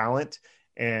spot talent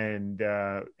and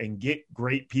get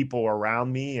great people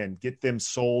around me and get them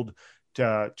sold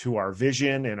to our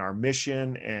vision and our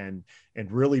mission and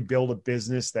really build a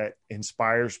business that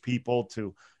inspires people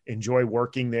to enjoy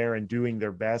working there and doing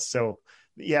their best. So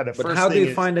yeah, but how do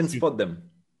you find and spot them?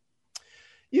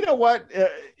 You know what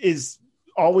is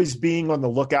always being on the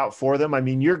lookout for them. I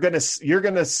mean, you're gonna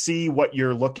see what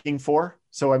you're looking for.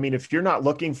 So, I mean, if you're not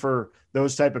looking for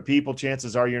those type of people,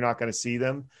 chances are you're not going to see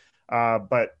them.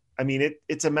 But I mean,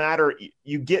 it's a matter.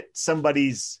 You get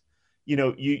somebody's, you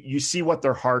know, you see what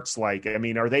their heart's like. I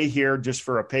mean, are they here just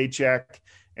for a paycheck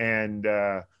and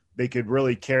they could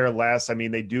really care less? I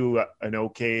mean, they do an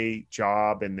okay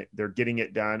job and they're getting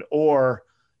it done, or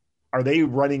are they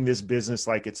running this business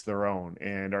like it's their own?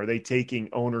 And are they taking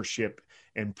ownership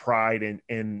and pride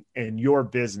in your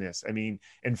business? I mean,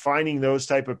 and finding those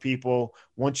type of people,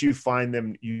 once you find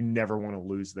them, you never want to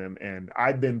lose them. And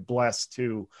I've been blessed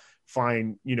to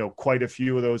find, you know, quite a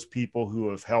few of those people who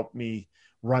have helped me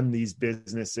run these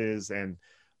businesses. And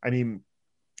I mean,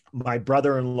 my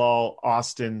brother-in-law,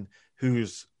 Austin,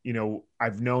 who's, you know,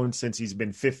 I've known since he's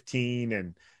been 15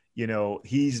 and, you know,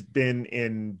 he's been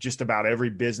in just about every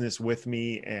business with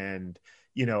me. And,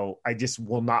 you know, I just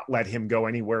will not let him go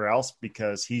anywhere else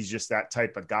because he's just that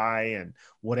type of guy. And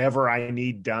whatever I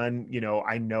need done, you know,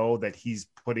 I know that he's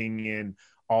putting in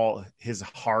all his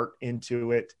heart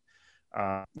into it.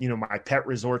 You know, my pet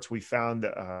resorts, we found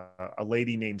a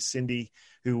lady named Cindy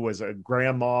who was a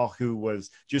grandma who was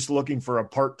just looking for a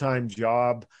part-time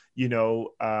job, you know,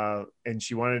 and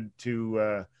she wanted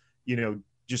to, you know,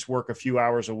 just work a few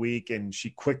hours a week. And she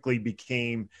quickly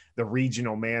became the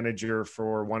regional manager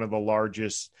for one of the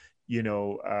largest, you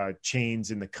know,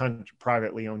 chains in the country,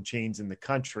 privately owned chains in the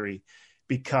country,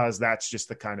 because that's just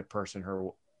the kind of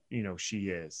person she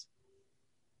is.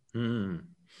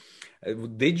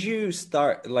 Did you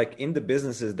start like in the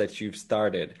businesses that you've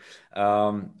started?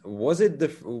 Was it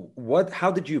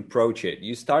how did you approach it?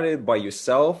 You started by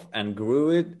yourself and grew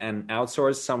it and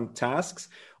outsourced some tasks,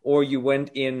 or you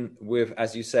went in with,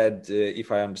 as you said,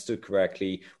 if I understood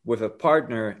correctly, with a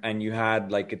partner and you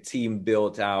had like a team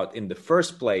built out in the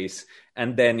first place,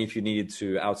 and then if you needed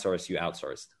to outsource, you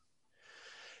outsourced?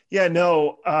 Yeah,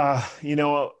 no,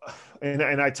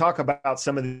 and I talk about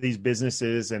some of these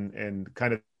businesses and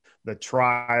kind of the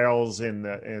trials and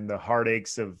the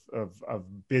heartaches of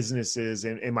businesses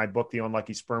in my book, The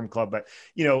Unlucky Sperm Club. But,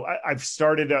 I've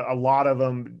started a lot of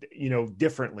them,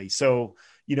 differently. So,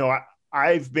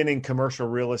 I've been in commercial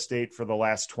real estate for the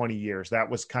last 20 years. That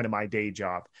was kind of my day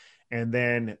job. And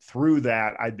then through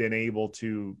that, I've been able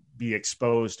to be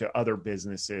exposed to other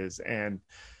businesses. And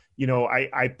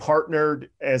I partnered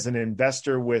as an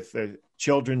investor with the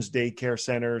children's daycare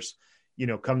centers.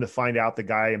 Come to find out the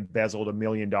guy embezzled $1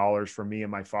 million from me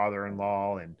and my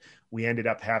father-in-law. And we ended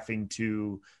up having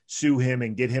to sue him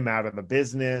and get him out of the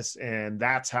business. And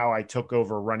that's how I took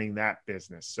over running that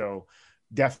business. So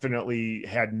definitely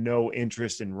had no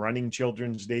interest in running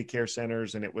children's daycare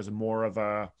centers. And it was more of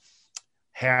a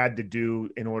had to do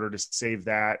in order to save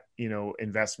that,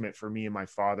 investment for me and my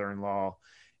father-in-law.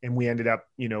 And we ended up,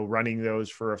 running those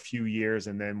for a few years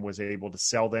and then was able to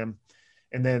sell them.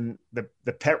 And then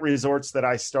the pet resorts that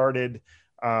I started,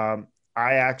 I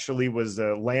actually was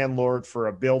a landlord for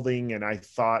a building, and I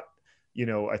thought,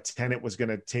 a tenant was going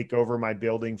to take over my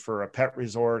building for a pet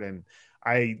resort. And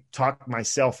I talked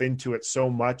myself into it so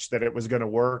much that it was going to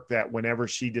work, that whenever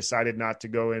she decided not to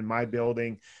go in my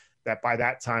building, that by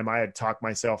that time I had talked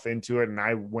myself into it. And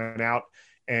I went out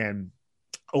and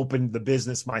opened the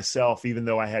business myself, even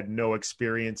though I had no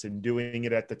experience in doing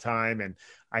it at the time. And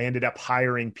I ended up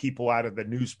hiring people out of the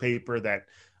newspaper that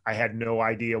I had no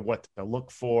idea what to look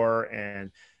for.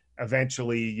 And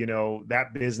eventually,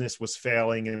 that business was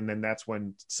failing. And then that's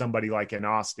when somebody like in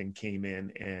Austin came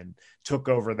in and took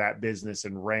over that business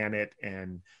and ran it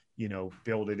and,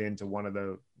 built it into one of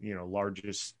the,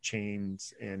 largest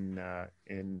chains in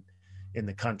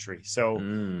the country. So,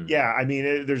 yeah, I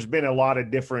mean, there's been a lot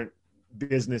of different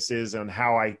businesses on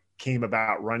how I came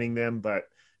about running them, but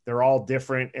they're all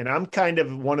different. And I'm kind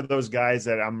of one of those guys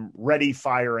that I'm ready,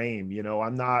 fire, aim.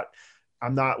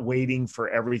 I'm not waiting for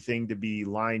everything to be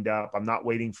lined up. I'm not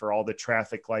waiting for all the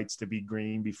traffic lights to be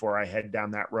green before I head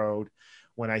down that road.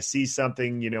 When I see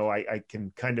something, I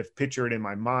can kind of picture it in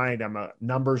my mind. I'm a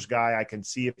numbers guy. I can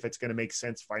see if it's going to make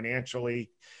sense financially.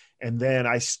 And then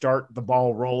I start the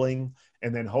ball rolling.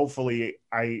 And then hopefully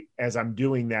as I'm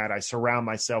doing that, I surround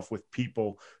myself with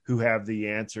people who have the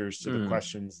answers to the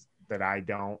questions that I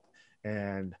don't.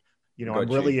 And,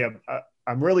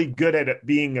 I'm really good at it,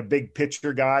 being a big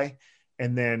picture guy,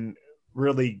 and then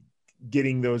really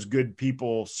getting those good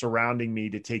people surrounding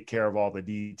me to take care of all the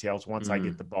details once I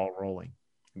get the ball rolling.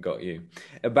 Got you.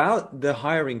 About the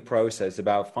hiring process,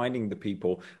 about finding the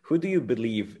people, who do you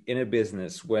believe in a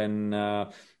business when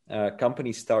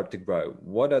companies start to grow?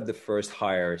 What are the first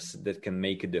hires that can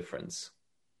make a difference?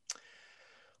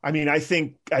 I mean, I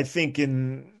think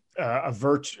in a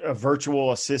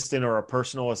virtual assistant or a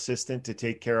personal assistant to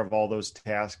take care of all those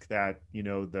tasks that,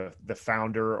 the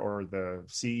founder or the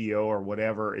CEO or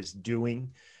whatever is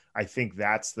doing. I think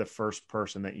that's the first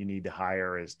person that you need to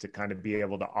hire, is to kind of be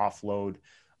able to offload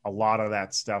a lot of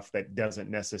that stuff that doesn't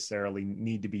necessarily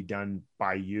need to be done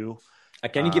by you.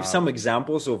 Can you give some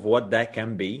examples of what that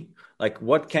can be? Like,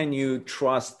 what can you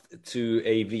trust to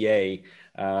a VA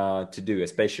to do,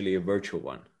 especially a virtual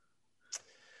one?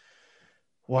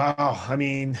 Wow. I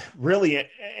mean, really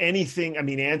anything. I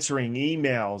mean, answering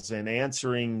emails and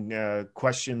answering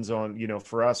questions on,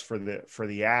 for us, for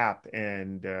the app,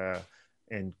 and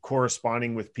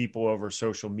corresponding with people over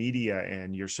social media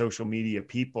and your social media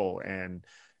people, and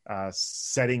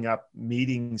setting up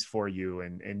meetings for you,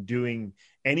 and doing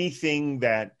anything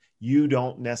that you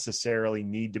don't necessarily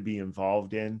need to be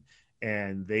involved in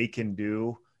and they can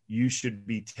do. You should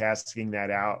be tasking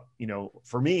that out.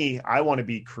 For me, I want to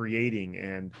be creating,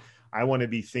 and I want to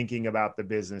be thinking about the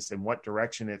business and what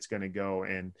direction it's going to go,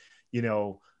 and,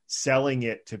 selling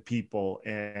it to people,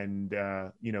 and,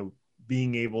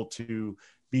 being able to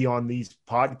be on these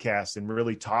podcasts and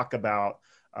really talk about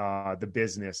the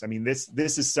business. I mean, this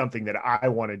is something that I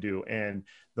want to do. And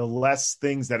the less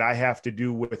things that I have to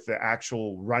do with the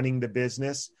actual running the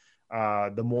business,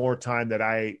 the more time that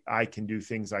I can do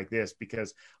things like this,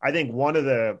 because I think one of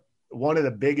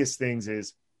the biggest things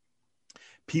is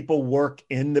people work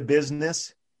in the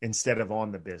business instead of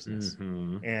on the business.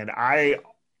 Mm-hmm. And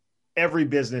every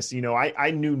business,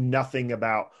 I knew nothing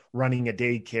about running a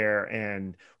daycare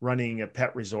and running a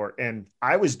pet resort. And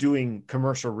I was doing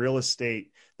commercial real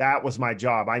estate. That was my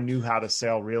job. I knew how to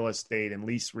sell real estate and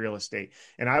lease real estate.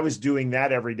 And I was doing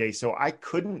that every day. So I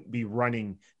couldn't be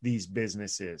running these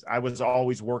businesses. I was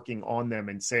always working on them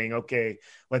and saying, okay,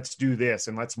 let's do this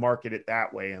and let's market it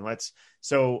that way.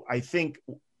 So I think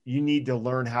you need to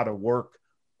learn how to work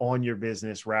on your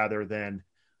business rather than,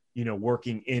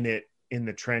 working in it in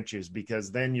the trenches,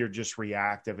 because then you're just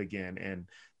reactive again. And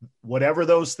whatever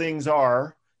those things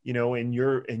are, in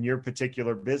your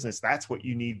particular business, that's what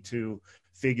you need to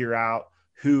figure out,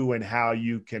 who and how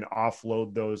you can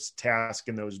offload those tasks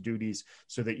and those duties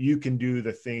so that you can do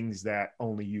the things that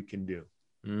only you can do.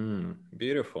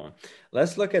 Beautiful.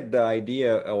 Let's look at the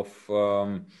idea of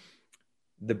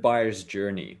the buyer's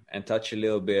journey and touch a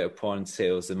little bit upon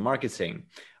sales and marketing.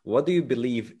 What do you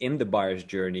believe in the buyer's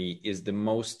journey is the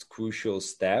most crucial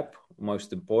step,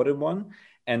 most important one?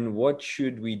 And what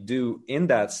should we do in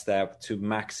that step to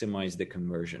maximize the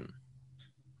conversion?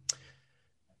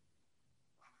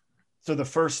 So the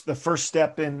first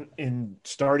step in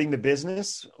starting the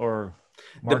business or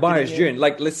the buyer's journey,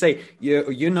 like let's say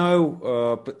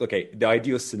the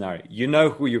ideal scenario,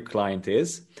 who your client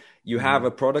is, you have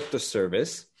a product or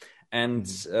service, and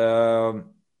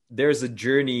there's a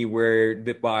journey where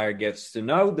the buyer gets to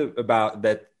know about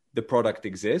that the product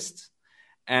exists,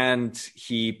 and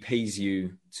he pays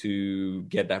you to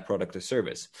get that product or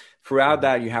service. Throughout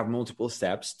that, you have multiple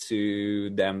steps to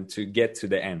them to get to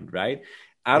the end, right?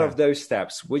 Out of those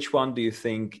steps, which one do you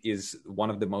think is one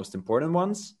of the most important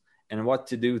ones, and what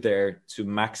to do there to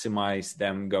maximize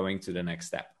them going to the next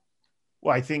step?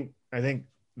 Well, I think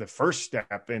the first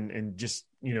step and just,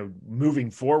 moving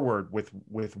forward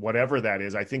with whatever that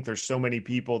is, I think there's so many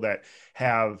people that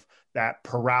have that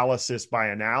paralysis by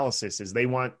analysis, is they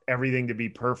want everything to be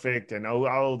perfect and,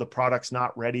 the product's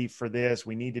not ready for this.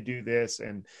 We need to do this.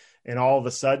 And all of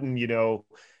a sudden,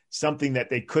 something that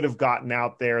they could have gotten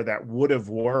out there that would have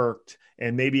worked,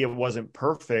 and maybe it wasn't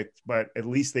perfect, but at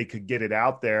least they could get it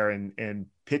out there and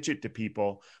pitch it to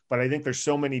people. But I think there's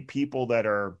so many people that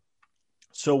are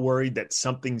so worried that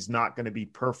something's not going to be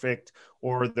perfect,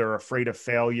 or they're afraid of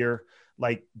failure.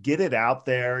 Like, get it out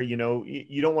there. You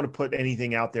don't want to put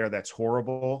anything out there that's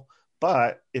horrible,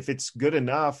 but if it's good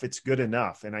enough, it's good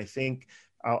enough. And I think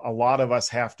a lot of us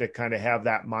have to kind of have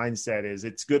that mindset, is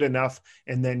it's good enough,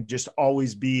 and then just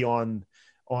always be on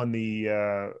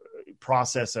the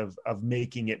process of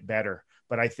making it better.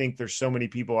 But I think there's so many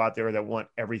people out there that want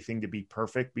everything to be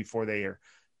perfect before they're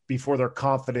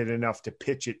confident enough to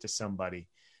pitch it to somebody.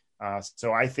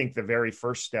 So I think the very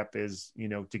first step is,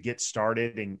 to get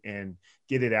started and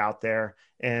get it out there.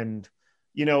 And,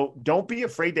 don't be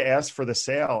afraid to ask for the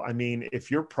sale. I mean,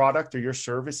 if your product or your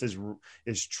service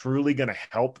is truly going to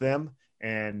help them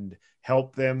and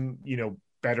help them,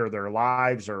 better their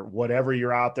lives or whatever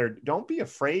you're out there, don't be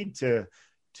afraid to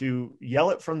yell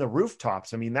it from the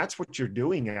rooftops. I mean, that's what you're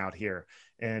doing out here.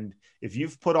 And if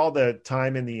you've put all the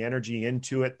time and the energy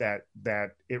into it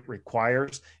that it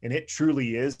requires, and it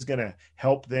truly is going to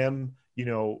help them,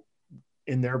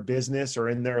 in their business or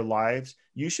in their lives,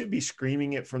 you should be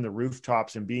screaming it from the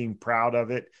rooftops and being proud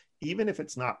of it, even if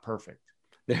it's not perfect.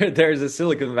 There's a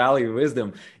Silicon Valley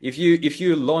wisdom. If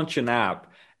you launch an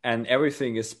app and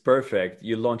everything is perfect,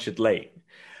 you launch it late.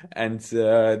 And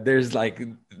there's like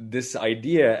this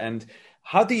idea. And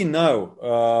how do you know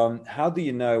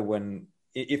when,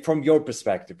 from your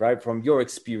perspective, right? From your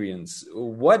experience,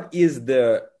 what is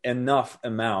the enough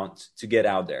amount to get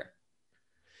out there?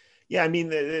 Yeah, I mean,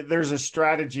 there's a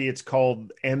strategy. It's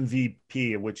called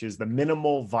MVP, which is the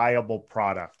minimal viable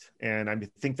product. And I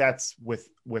think that's with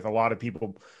a lot of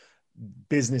people,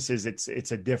 businesses,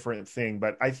 it's a different thing.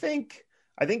 But I think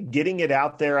getting it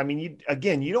out there, I mean,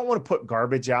 you don't want to put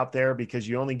garbage out there, because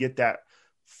you only get that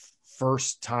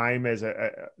first time as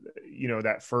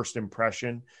that first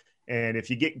impression. And if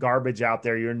you get garbage out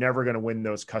there, you're never going to win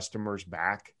those customers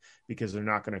back, because they're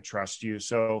not going to trust you.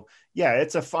 So yeah,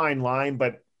 it's a fine line,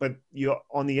 but you,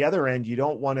 on the other end, you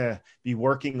don't want to be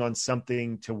working on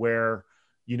something to where,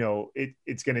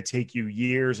 it's going to take you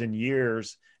years and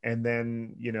years, and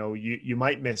then, you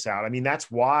might miss out. I mean,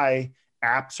 that's why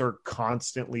apps are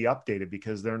constantly updated,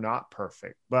 because they're not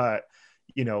perfect, but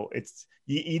it's,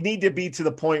 you need to be to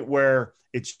the point where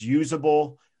it's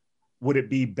usable. Would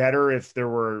it be better if there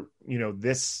were,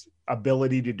 this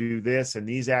ability to do this and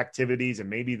these activities, and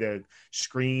maybe the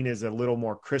screen is a little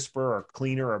more crisper or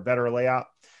cleaner or better layout?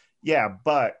 Yeah,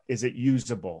 but is it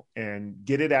usable? And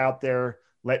get it out there.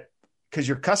 Let because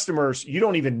your customers, you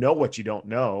don't even know what you don't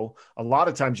know. A lot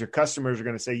of times your customers are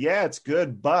going to say, yeah, it's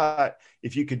good, but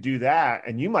if you could do that,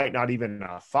 and you might not even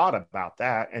have thought about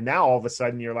that. And now all of a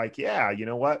sudden you're like, yeah, you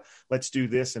know what? Let's do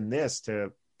this and this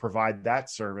to provide that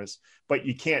service. But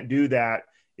you can't do that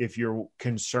if you're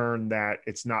concerned that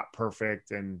it's not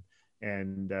perfect and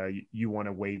you want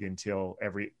to wait until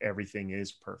everything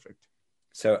is perfect.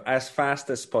 So as fast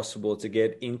as possible to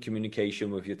get in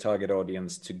communication with your target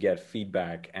audience to get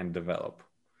feedback and develop.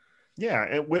 Yeah,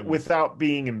 and without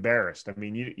being embarrassed. I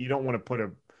mean, you don't want to put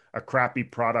a crappy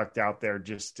product out there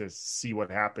just to see what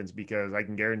happens, because I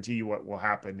can guarantee you what will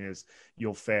happen is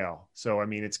you'll fail. So, I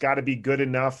mean, it's got to be good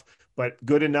enough, but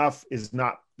good enough is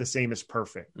not the same as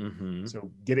perfect. Mm-hmm.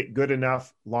 So get it good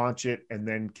enough, launch it, and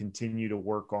then continue to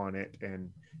work on it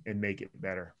and make it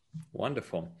better.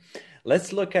 Wonderful.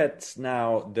 Let's look at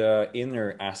now the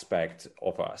inner aspect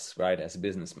of us, right, as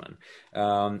businessmen,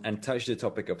 and touch the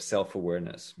topic of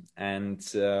self-awareness. And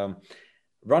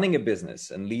running a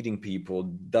business and leading people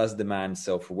does demand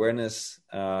self-awareness,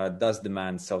 does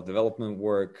demand self-development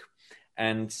work.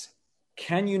 And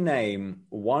can you name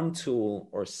one tool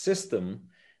or system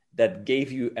that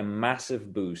gave you a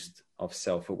massive boost of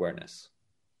self-awareness?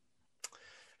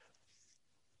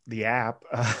 The app.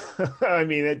 I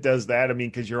mean, it does that. I mean,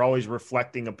 because you're always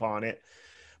reflecting upon it.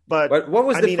 But what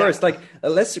was the first?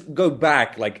 Let's go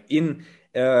back. Like in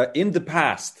the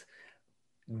past,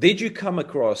 did you come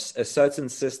across a certain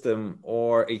system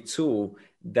or a tool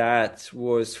that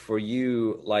was for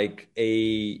you like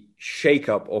a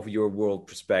shakeup of your world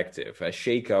perspective, a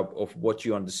shakeup of what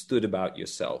you understood about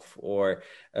yourself, or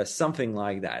something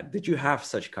like that? Did you have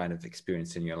such kind of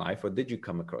experience in your life, or did you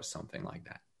come across something like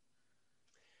that?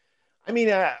 I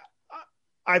mean,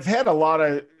 I've had a lot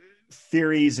of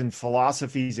theories and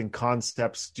philosophies and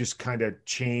concepts just kind of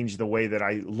change the way that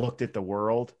I looked at the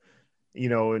world, you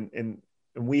know, and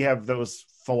we have those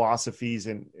philosophies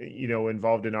and, you know,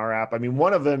 involved in our app. I mean,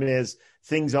 one of them is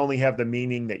things only have the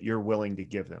meaning that you're willing to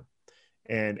give them.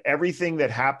 And everything that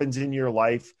happens in your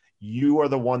life, you are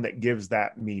the one that gives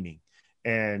that meaning.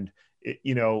 And,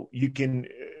 you know, you can,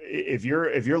 if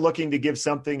you're looking to give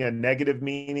something a negative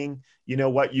meaning, you know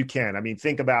what, you can. I mean,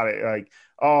 think about it. Like,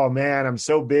 oh man, I'm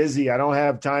so busy. I don't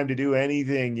have time to do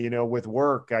anything, you know, with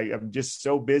work. I'm just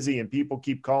so busy and people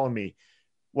keep calling me.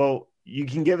 Well, you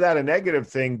can give that a negative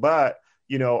thing, but,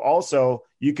 you know, also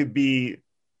you could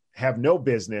have no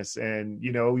business and,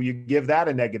 you know, you give that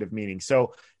a negative meaning.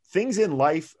 So things in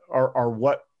life are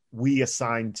what we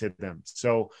assign to them.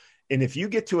 So, and if you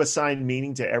get to assign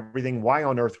meaning to everything, why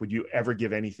on earth would you ever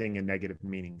give anything a negative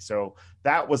meaning? So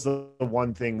that was the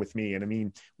one thing with me. And I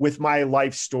mean, with my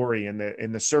life story and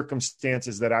the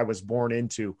circumstances that I was born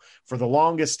into, for the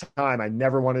longest time, I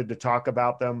never wanted to talk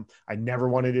about them. I never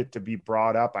wanted it to be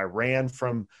brought up. I ran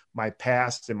from my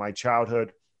past and my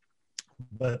childhood.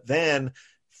 But then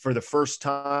for the first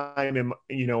time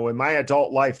in my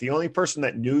adult life, the only person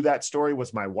that knew that story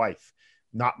was my wife.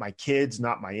 Not my kids,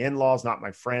 not my in-laws, not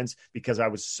my friends, because I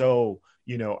was so,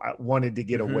 you know, I wanted to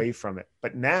get away from it.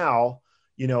 But now,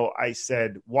 you know, I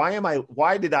said, why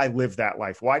did I live that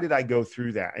life? Why did I go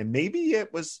through that? And maybe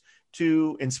it was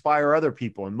to inspire other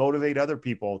people and motivate other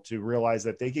people to realize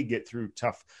that they could get through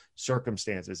tough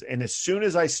circumstances. And as soon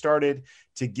as I started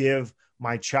to give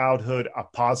my childhood a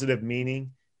positive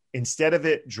meaning, instead of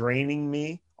it draining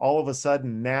me, all of a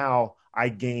sudden now I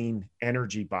gain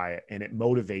energy by it and it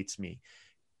motivates me.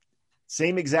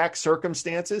 Same exact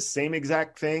circumstances, same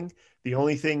exact thing. The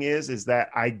only thing is that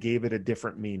I gave it a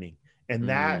different meaning. And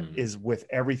that is with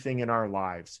everything in our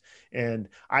lives. And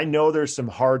I know there's some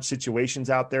hard situations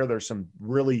out there. There's some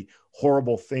really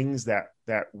horrible things that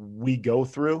we go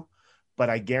through. But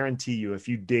I guarantee you, if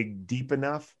you dig deep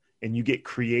enough and you get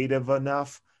creative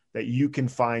enough, that you can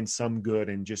find some good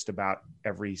in just about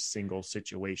every single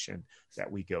situation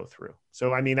that we go through.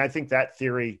 So, I mean, I think that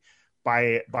theory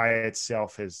by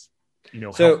itself has, you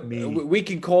know, helped me. We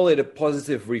can call it a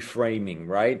positive reframing,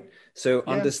 right? So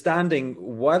understanding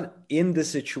what in the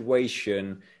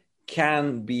situation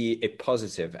can be a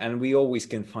positive, and we always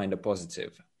can find a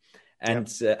positive and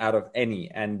out of any,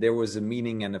 and there was a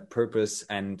meaning and a purpose,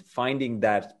 and finding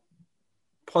that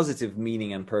positive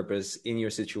meaning and purpose in your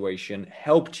situation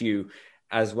helped you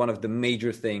as one of the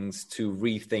major things to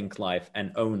rethink life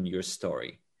and own your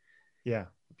story. Yeah.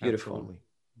 Beautiful. Absolutely.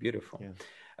 Beautiful. Yeah.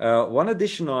 One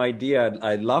additional idea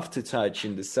I'd love to touch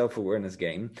in the self-awareness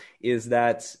game is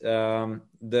that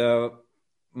the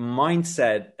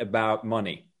mindset about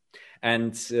money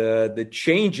and the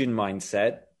change in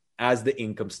mindset as the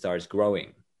income starts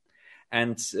growing.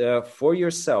 And for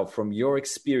yourself, from your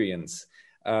experience,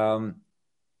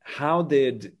 how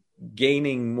did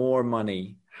gaining more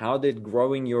money, how did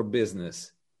growing your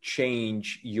business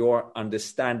change your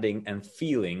understanding and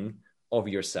feeling of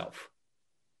yourself?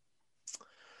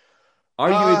 Are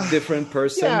you a different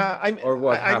person, or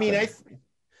what happened?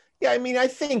 I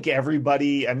think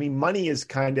everybody, money is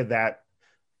kind of that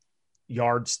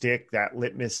yardstick, that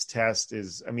litmus test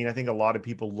is, I think a lot of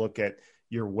people look at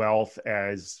your wealth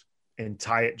and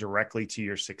tie it directly to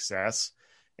your success.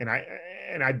 And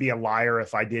I'd be a liar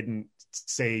if I didn't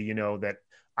say, that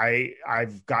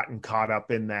I've gotten caught up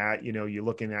in that. You're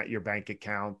looking at your bank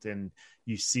account and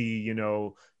you see,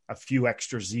 a few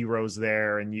extra zeros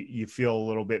there, and you feel a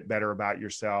little bit better about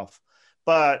yourself.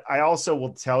 But I also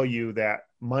will tell you that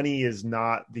money is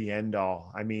not the end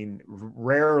all.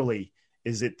 Rarely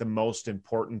is it the most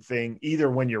important thing, either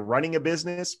when you're running a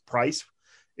business, price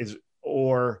is,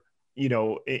 or,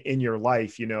 in your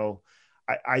life.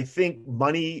 I think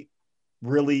money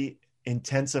really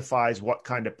intensifies what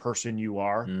kind of person you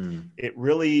are. It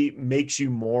really makes you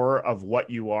more of what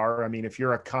you are. If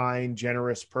you're a kind,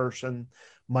 generous person,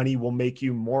 money will make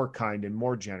you more kind and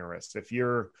more generous. If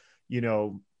you're,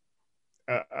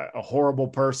 a horrible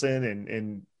person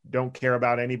and don't care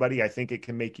about anybody, I think it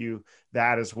can make you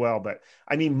that as well. But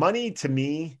money to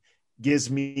me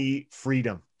gives me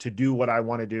freedom to do what I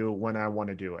want to do when I want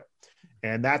to do it.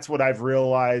 And that's what I've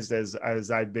realized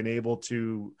as I've been able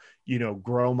to,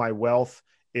 grow my wealth,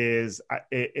 is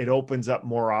it opens up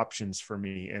more options for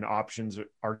me, and options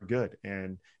are good.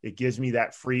 And it gives me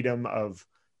that freedom of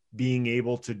being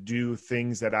able to do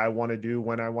things that I want to do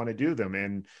when I want to do them.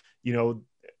 And,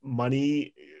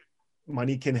 money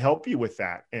can help you with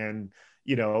that. And,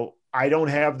 I don't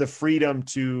have the freedom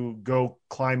to go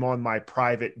climb on my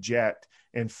private jet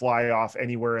and fly off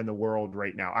anywhere in the world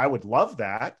right now. I would love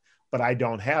that, but I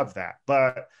don't have that.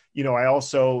 But,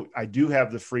 I do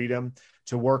have the freedom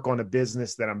to work on a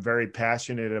business that I'm very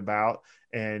passionate about,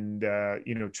 and,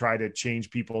 try to change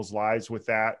people's lives with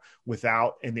that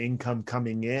without an income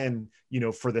coming in,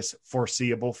 for this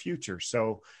foreseeable future.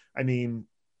 So,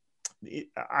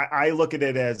 I look at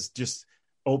it as just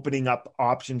opening up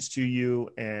options to you,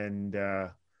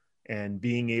 and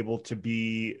being able to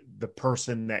be the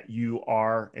person that you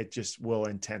are. It just will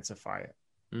intensify it.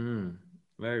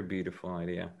 Very beautiful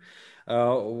idea.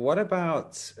 What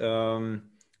about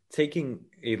taking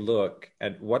a look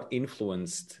at what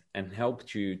influenced and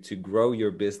helped you to grow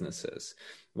your businesses?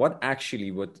 What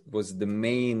was the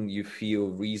main, you feel,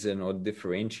 reason or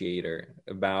differentiator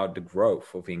about the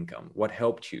growth of income? What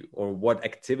helped you, or what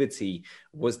activity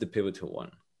was the pivotal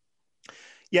one?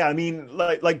 Yeah,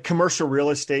 like commercial real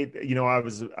estate, I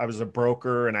was a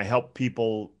broker, and I helped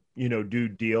people, do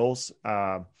deals.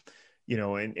 And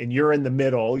you're in the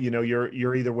middle,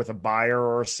 you're either with a buyer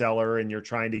or a seller, and you're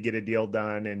trying to get a deal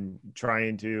done and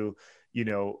trying to,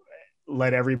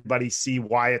 let everybody see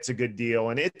why it's a good deal.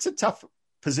 And it's a tough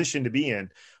position to be in.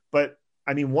 But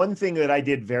one thing that I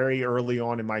did very early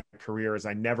on in my career is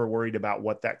I never worried about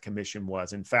what that commission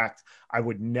was. In fact, I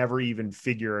would never even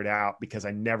figure it out, because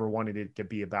I never wanted it to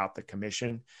be about the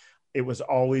commission. It was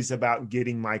always about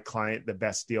getting my client the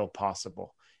best deal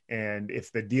possible. And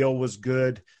if the deal was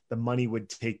good, the money would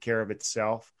take care of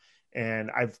itself. And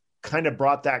I've kind of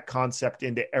brought that concept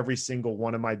into every single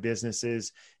one of my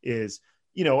businesses. Is,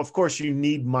 of course you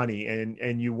need money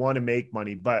and you want to make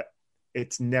money, but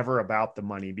it's never about the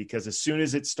money, because as soon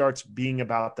as it starts being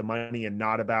about the money and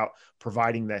not about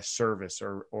providing that service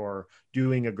or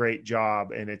doing a great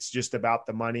job, and it's just about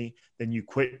the money, then you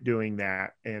quit doing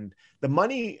that. And the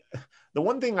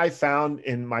one thing I found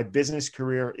in my business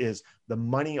career is the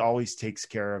money always takes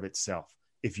care of itself.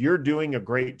 If you're doing a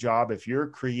great job, if you're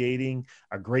creating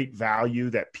a great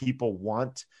value that people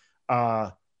want,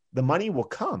 the money will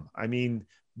come.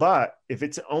 But if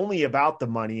it's only about the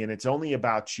money and it's only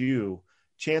about you,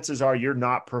 chances are you're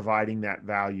not providing that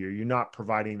value. You're not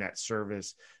providing that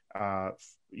service.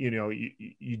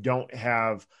 You don't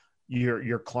have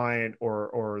your client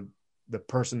or the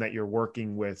person that you're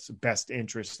working with's best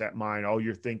interest at mind. All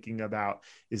you're thinking about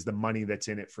is the money that's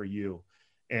in it for you.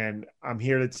 And I'm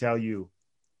here to tell you,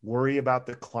 worry about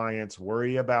the clients,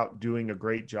 worry about doing a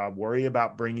great job, worry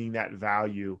about bringing that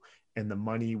value, and the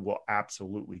money will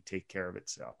absolutely take care of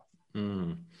itself.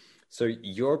 So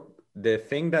the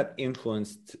thing that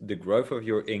influenced the growth of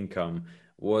your income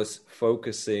was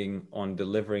focusing on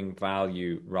delivering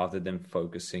value rather than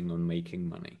focusing on making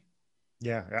money.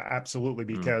 Yeah, absolutely.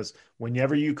 Because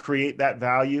whenever you create that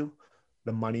value,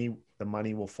 the money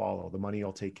will follow. The money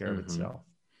will take care of itself.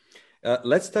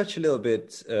 Let's touch a little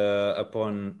bit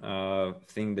upon a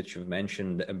thing that you've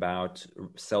mentioned about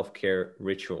self-care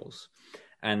rituals.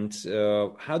 And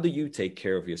how do you take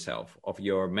care of yourself, of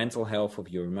your mental health, of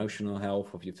your emotional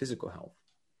health, of your physical health?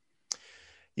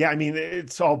 Yeah, I mean,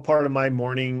 it's all part of my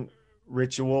morning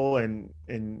ritual, and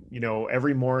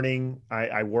every morning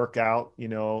I work out.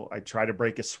 I try to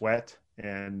break a sweat,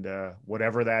 and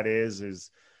whatever that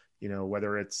is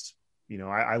whether it's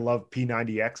I love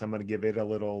P90X. I'm going to give it a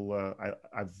little.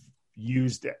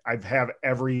 I've have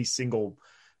every single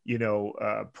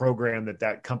program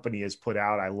that company has put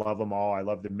out. I love them all. I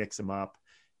love to mix them up,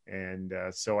 and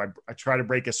so I try to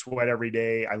break a sweat every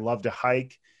day. I love to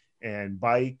hike and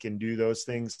bike and do those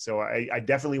things. So I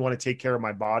definitely want to take care of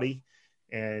my body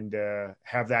and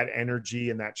have that energy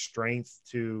and that strength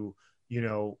to,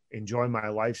 enjoy my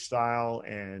lifestyle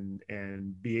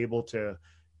and be able to,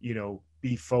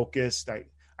 be focused.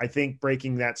 I think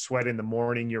breaking that sweat in the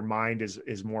morning, your mind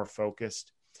is more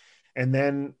focused. And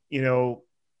then,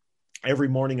 every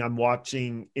morning I'm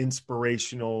watching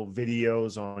inspirational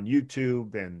videos on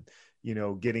YouTube and,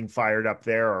 getting fired up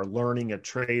there or learning a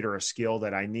trade or a skill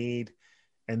that I need.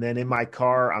 And then in my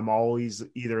car, I'm always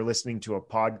either listening to a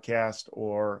podcast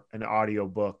or an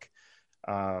audiobook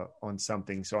on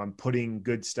something. So I'm putting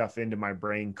good stuff into my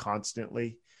brain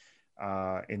constantly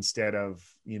instead of,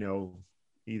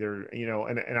 either,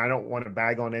 and I don't want to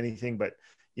bag on anything, but,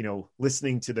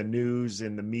 listening to the news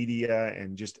and the media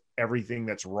and just everything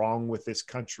that's wrong with this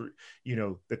country,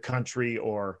 the country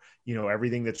or,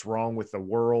 everything that's wrong with the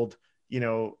world.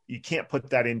 You can't put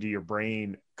that into your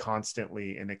brain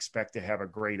constantly and expect to have a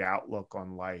great outlook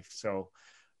on life. So,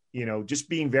 just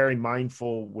being very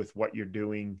mindful with what you're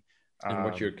doing and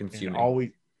what you're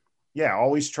consuming.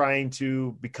 Always trying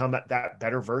to become that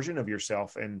better version of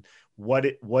yourself. And what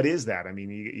is that? I mean,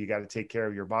 you got to take care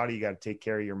of your body, you got to take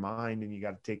care of your mind, and you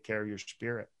got to take care of your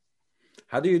spirit.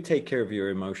 How do you take care of your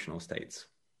emotional states?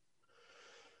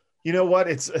 You know what?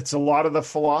 It's a lot of the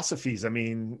philosophies. I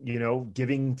mean,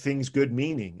 giving things good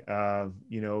meaning.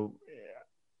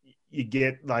 You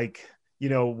get like,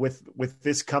 with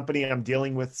this company, I'm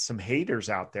dealing with some haters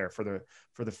out there for the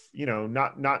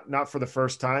not for the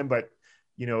first time, but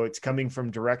it's coming from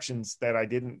directions that I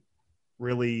didn't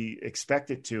really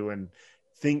expect it to, and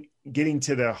getting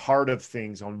to the heart of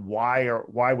things on why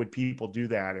would people do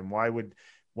that, and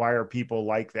why are people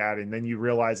like that? And then you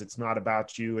realize it's not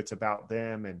about you, it's about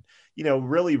them. And,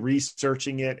 really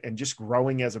researching it and just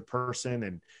growing as a person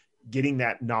and getting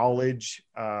that knowledge,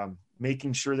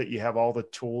 making sure that you have all the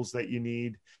tools that you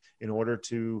need in order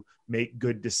to make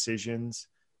good decisions.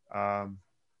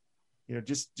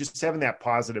 Just having that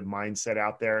positive mindset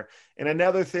out there. And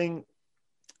another thing,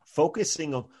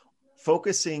 focusing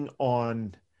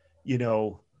on,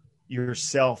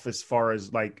 yourself as far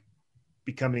as like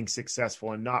becoming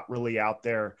successful, and not really out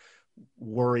there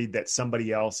worried that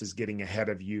somebody else is getting ahead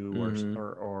of you,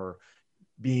 or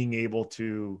being able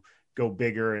to go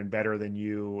bigger and better than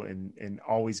you, and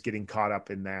always getting caught up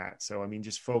in that. So, I mean,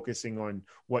 just focusing on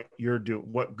what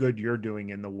good you're doing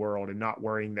in the world, and not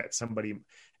worrying that somebody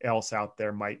else out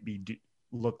there might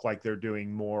look like they're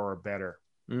doing more or better.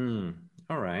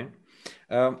 All right.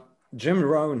 Jim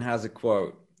Rohn has a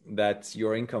quote that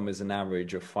your income is an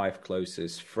average of 5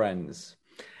 closest friends,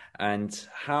 and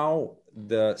how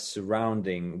the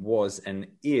surrounding was and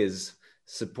is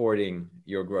supporting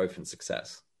your growth and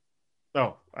success.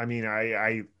 Oh, I mean,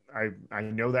 I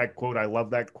know that quote. I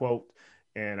love that quote,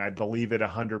 and I believe it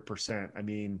 100%. I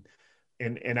mean,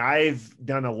 and I've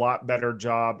done a lot better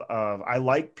job of, I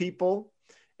like people,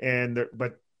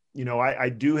 but I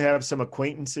do have some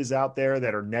acquaintances out there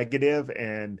that are negative,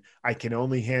 and I can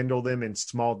only handle them in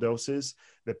small doses.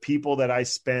 The people that I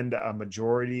spend a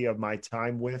majority of my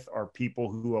time with are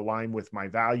people who align with my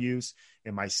values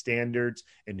and my standards,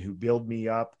 and who build me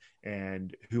up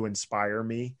and who inspire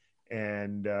me.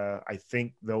 And I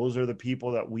think those are the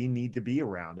people that we need to be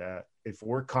around. If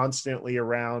we're constantly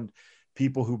around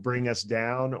people who bring us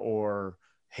down or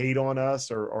hate on us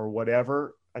or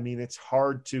whatever, I mean, it's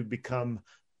hard to become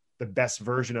the best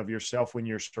version of yourself when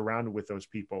you're surrounded with those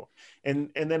people.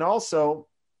 And then also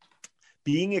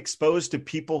being exposed to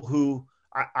people who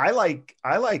I like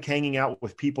hanging out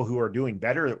with people who are doing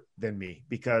better than me,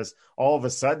 because all of a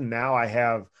sudden now I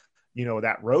have,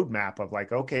 that roadmap of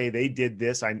like, okay, they did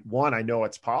this. I know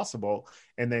it's possible.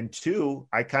 And then 2,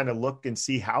 I kind of look and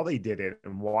see how they did it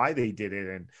and why they did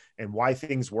it, and why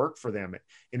things work for them.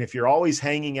 And if you're always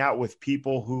hanging out with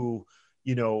people who,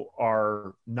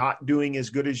 are not doing as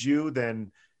good as you,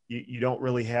 then you don't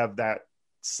really have that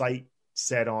sight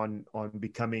set on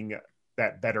becoming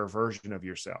that better version of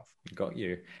yourself. Got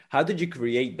you. How did you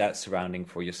create that surrounding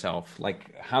for yourself?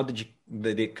 Like, how did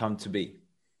it come to be?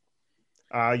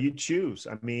 You choose.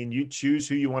 I mean, you choose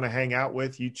who you want to hang out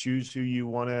with. You choose who you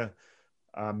want to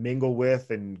mingle with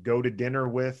and go to dinner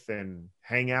with and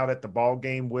hang out at the ball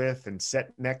game with and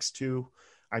sit next to.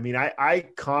 I mean,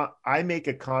 I make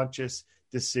a conscious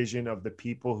decision of the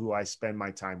people who I spend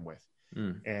my time with.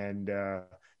 And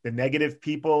the negative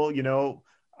people, you know,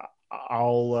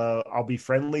 I'll be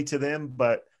friendly to them,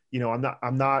 but you know,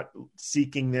 I'm not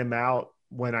seeking them out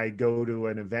when I go to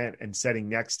an event and sitting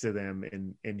next to them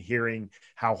and hearing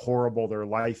how horrible their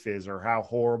life is or how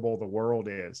horrible the world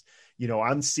is. You know,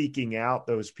 I'm seeking out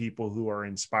those people who are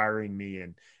inspiring me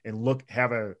and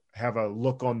have a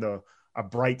look on a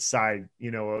bright side,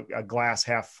 you know, a glass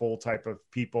half full type of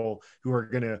people who are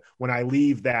going to, when I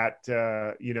leave that,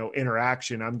 you know,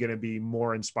 interaction, I'm going to be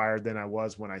more inspired than I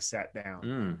was when I sat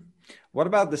down. What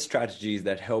about the strategies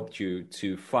that helped you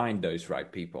to find those right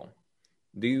people?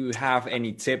 Do you have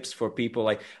any tips for people?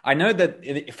 Like, I know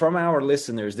that from our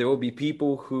listeners, there will be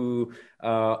people who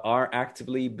are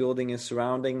actively building a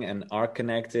surrounding and are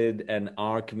connected and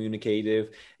are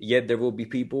communicative. Yet there will be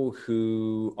people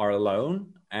who are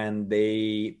alone and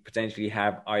they potentially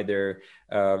have either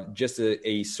just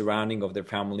a surrounding of their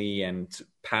family and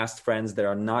past friends that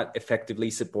are not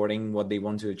effectively supporting what they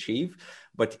want to achieve,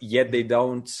 but yet they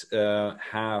don't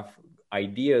have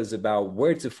ideas about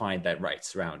where to find that right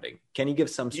surrounding. Can you give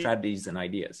some strategies and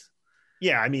ideas?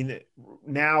 Yeah, I mean,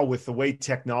 now with the way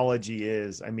technology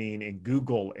is, I mean, in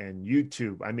Google and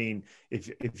YouTube, I mean,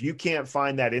 if you can't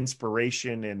find that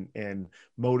inspiration and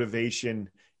motivation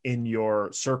in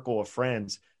your circle of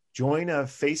friends, join a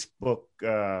Facebook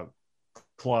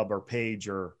club or page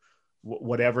or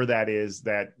whatever that is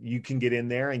that you can get in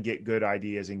there and get good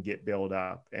ideas and get built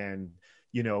up. And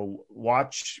you know,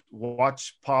 watch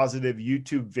positive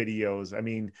YouTube videos. I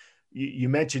mean, you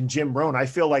mentioned Jim Rohn. I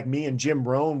feel like me and Jim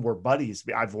Rohn were buddies.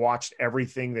 I've watched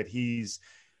everything that he's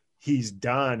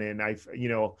done. And I've, you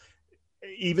know,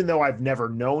 even though I've never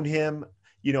known him,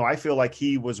 you know, I feel like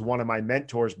he was one of my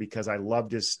mentors because I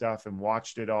loved his stuff and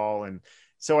watched it all. And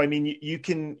so, I mean, you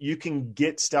can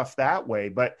get stuff that way,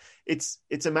 but it's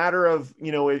a matter of,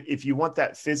 you know, if you want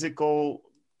that physical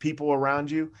people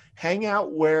around you, hang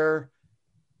out where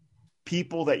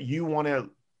people that you want to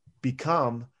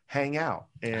become hang out.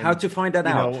 And how to find that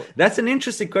out? That's an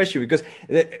interesting question because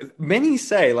many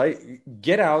say, like,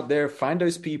 get out there, find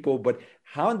those people, but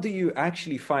how do you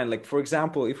actually find, like, for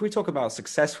example, if we talk about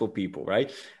successful people,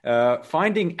 right?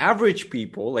 Finding average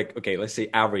people, like, okay, let's say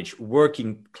average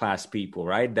working class people,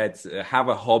 right? That have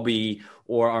a hobby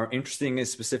or are interested in a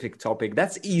specific topic.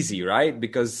 That's easy, right?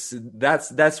 Because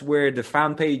that's where the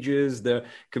fan pages, the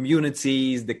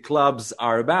communities, the clubs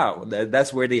are about.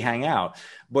 That's where they hang out.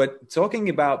 But talking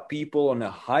about people on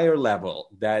a higher level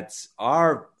that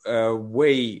are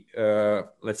way,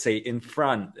 let's say, in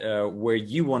front, where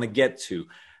you want to get to,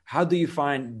 how do you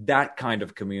find that kind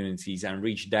of communities and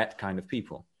reach that kind of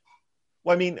people?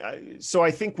 Well, I mean, so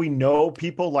I think we know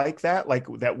people like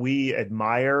that we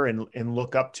admire and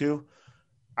look up to.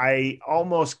 I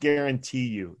almost guarantee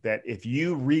you that if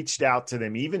you reached out to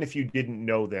them, even if you didn't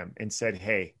know them, and said,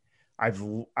 "Hey,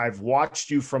 I've watched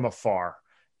you from afar,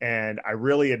 and I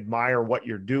really admire what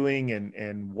you're doing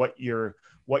and what you're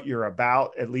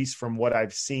about, at least from what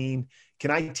I've seen.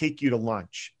 Can I take you to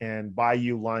lunch and buy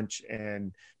you lunch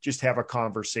and just have a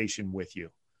conversation with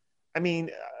you?" I mean,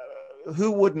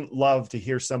 who wouldn't love to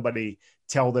hear somebody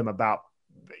tell them about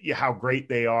how great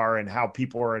they are and how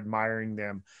people are admiring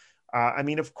them? I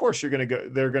mean, of course, they're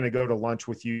going to go to lunch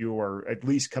with you, or at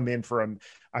least come in for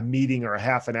a meeting or a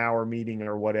half an hour meeting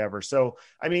or whatever. So,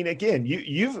 I mean, again,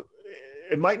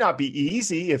 it might not be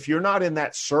easy if you're not in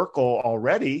that circle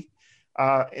already.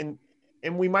 And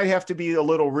we might have to be a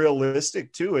little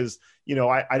realistic too, is, you know,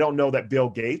 I don't know that Bill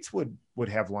Gates would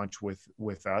have lunch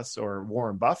with us, or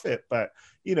Warren Buffett, but,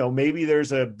 you know, maybe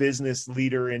there's a business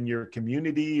leader in your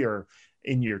community or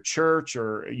in your church,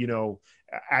 or, you know,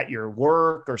 at your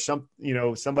work, or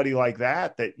somebody like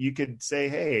that you could say,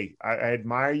 "Hey, I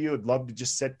admire you. I'd love to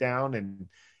just sit down and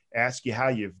ask you how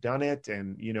you've done it.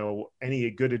 And, you know, any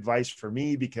good advice for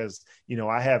me, because, you know,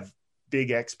 I have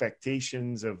big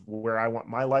expectations of where I want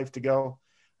my life to go."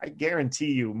 I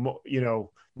guarantee you, you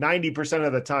know, 90%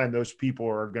 of the time, those people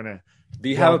are going to. Do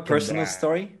you have a personal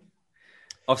story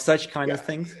of such kind of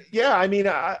things? Yeah. I mean,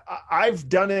 I've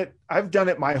done it. I've done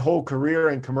it my whole career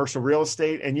in commercial real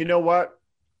estate. And you know what?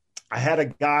 I had a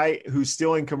guy who's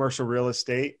still in commercial real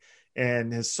estate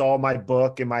and has saw my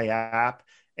book and my app,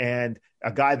 and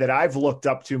a guy that I've looked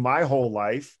up to my whole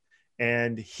life.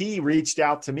 And he reached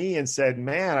out to me and said,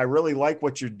 "Man, I really like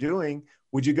what you're doing.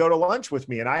 Would you go to lunch with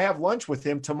me?" And I have lunch with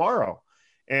him tomorrow.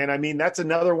 And I mean, that's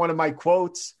another one of my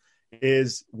quotes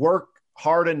is, work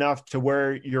hard enough to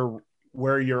where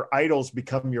your idols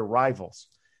become your rivals.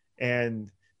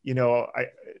 And,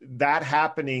 that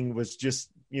happening was just,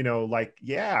 like,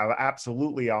 yeah,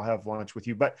 absolutely, I'll have lunch with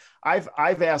you. But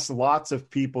I've asked lots of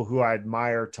people who I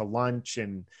admire to lunch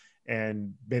and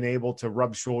been able to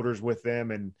rub shoulders with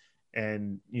them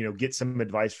and get some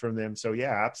advice from them. So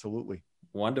yeah, absolutely.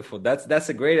 Wonderful. That's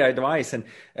a great advice, and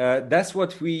that's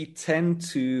what we tend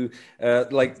to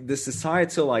like, the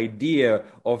societal idea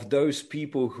of those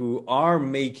people who are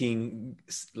making,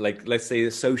 like, let's say,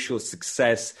 a social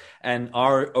success and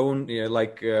our own,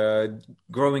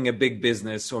 growing a big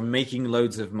business or making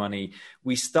loads of money.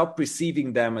 We stop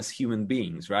perceiving them as human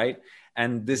beings, right?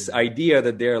 And this idea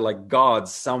that they're like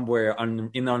gods somewhere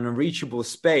in unreachable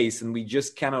space, and we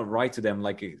just cannot write to them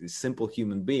like a simple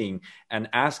human being and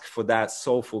ask for that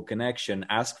soulful connection,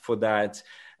 ask for that,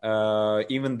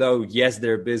 even though, yes,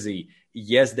 they're busy,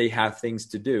 yes, they have things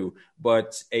to do,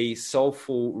 but a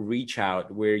soulful reach out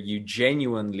where you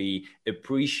genuinely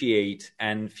appreciate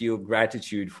and feel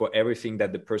gratitude for everything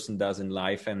that the person does in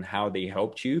life and how they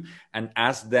helped you, and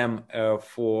ask them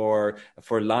for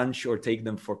lunch, or take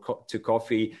them to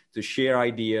coffee, to share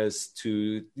ideas,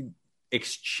 to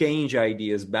exchange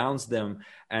ideas, bounce them,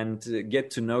 and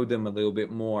get to know them a little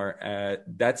bit more.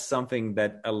 That's something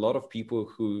that a lot of people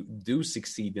who do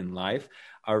succeed in life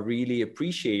are really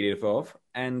appreciative of.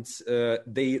 And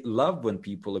they love when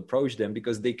people approach them,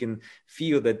 because they can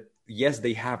feel that, yes,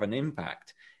 they have an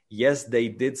impact. Yes, they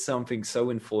did something so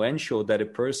influential that a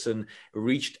person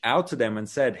reached out to them and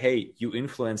said, hey, you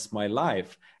influenced my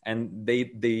life. And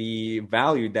they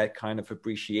value that kind of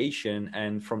appreciation.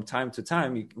 And from time to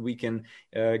time, we can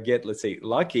get, let's say,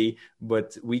 lucky,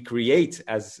 but we create,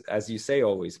 as you say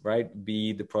always, right?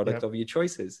 Be the product of your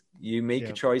choices. You make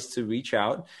a choice to reach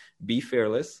out, be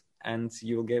fearless, and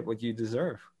you'll get what you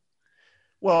deserve.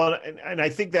 Well, and I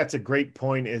think that's a great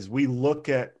point, is we look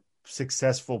at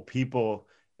successful people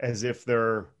as if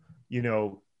they're,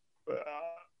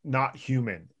 not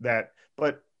human.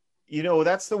 But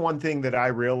that's the one thing that I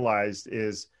realized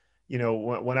is,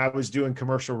 when I was doing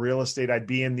commercial real estate, I'd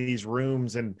be in these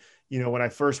rooms, and, when I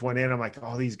first went in, I'm like,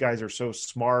 oh, these guys are so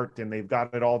smart and they've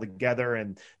got it all together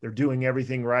and they're doing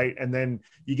everything right. And then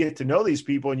you get to know these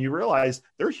people and you realize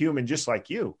they're human just like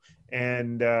you.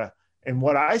 And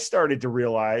what I started to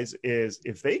realize is,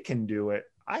 if they can do it,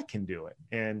 I can do it.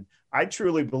 And I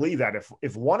truly believe that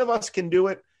if one of us can do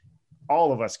it,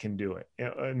 all of us can do it.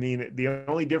 I mean, the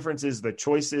only difference is the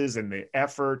choices and the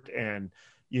effort and,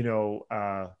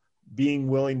 being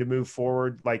willing to move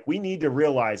forward. Like, we need to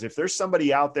realize, if there's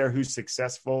somebody out there who's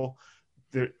successful,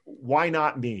 why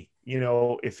not me?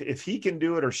 If he can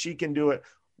do it or she can do it,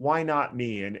 why not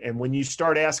me? And when you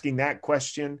start asking that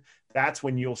question, that's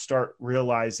when you'll start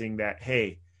realizing that,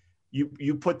 hey,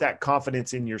 you put that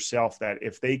confidence in yourself that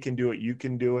if they can do it, you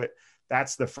can do it.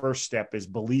 That's the first step, is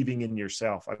believing in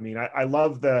yourself. I mean, I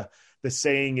love the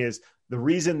saying is, the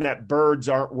reason that birds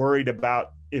aren't worried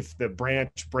about if the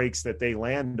branch breaks that they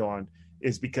land on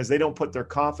is because they don't put their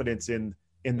confidence in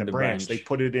the branch. They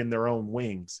put it in their own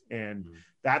wings. And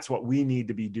that's what we need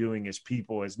to be doing as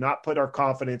people, is not put our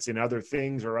confidence in other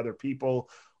things or other people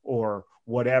or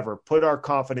whatever. Put our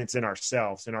confidence in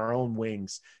ourselves, in our own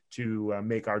wings, to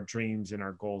make our dreams and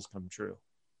our goals come true.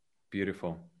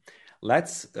 Beautiful.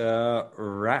 Let's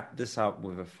wrap this up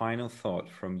with a final thought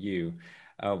from you.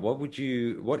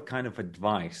 What kind of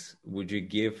advice would you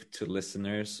give to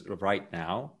listeners right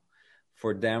now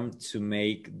for them to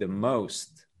make the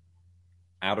most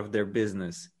out of their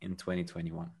business in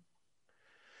 2021?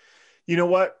 You know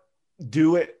what?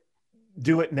 Do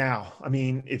it now. I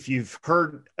mean, if you've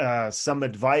heard some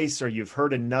advice, or you've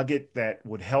heard a nugget that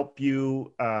would help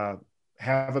you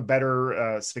have a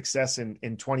better success in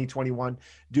 2021,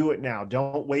 do it now.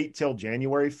 Don't wait till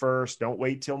January 1st. Don't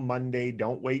wait till Monday.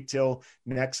 Don't wait till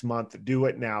next month. Do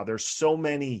it now. There's so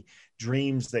many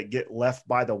dreams that get left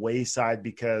by the wayside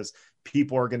because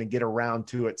people are going to get around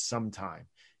to it sometime.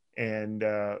 And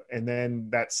then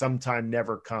that sometime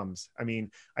never comes. I mean,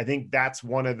 I think that's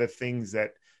one of the things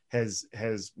that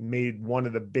has made one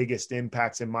of the biggest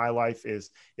impacts in my life, is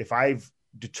if I've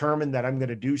determined that I'm going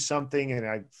to do something and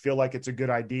I feel like it's a good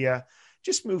idea,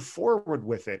 just move forward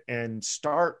with it and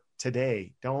start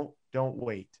today. Don't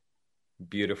wait.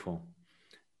 Beautiful.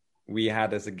 We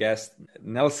had as a guest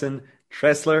Nelson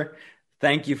Tressler.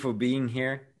 Thank you for being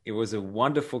here. It was a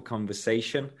wonderful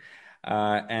conversation.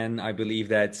 And I believe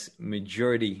that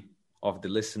majority of the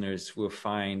listeners will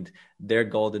find their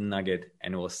golden nugget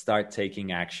and will start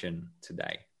taking action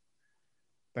today.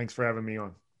 Thanks for having me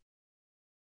on.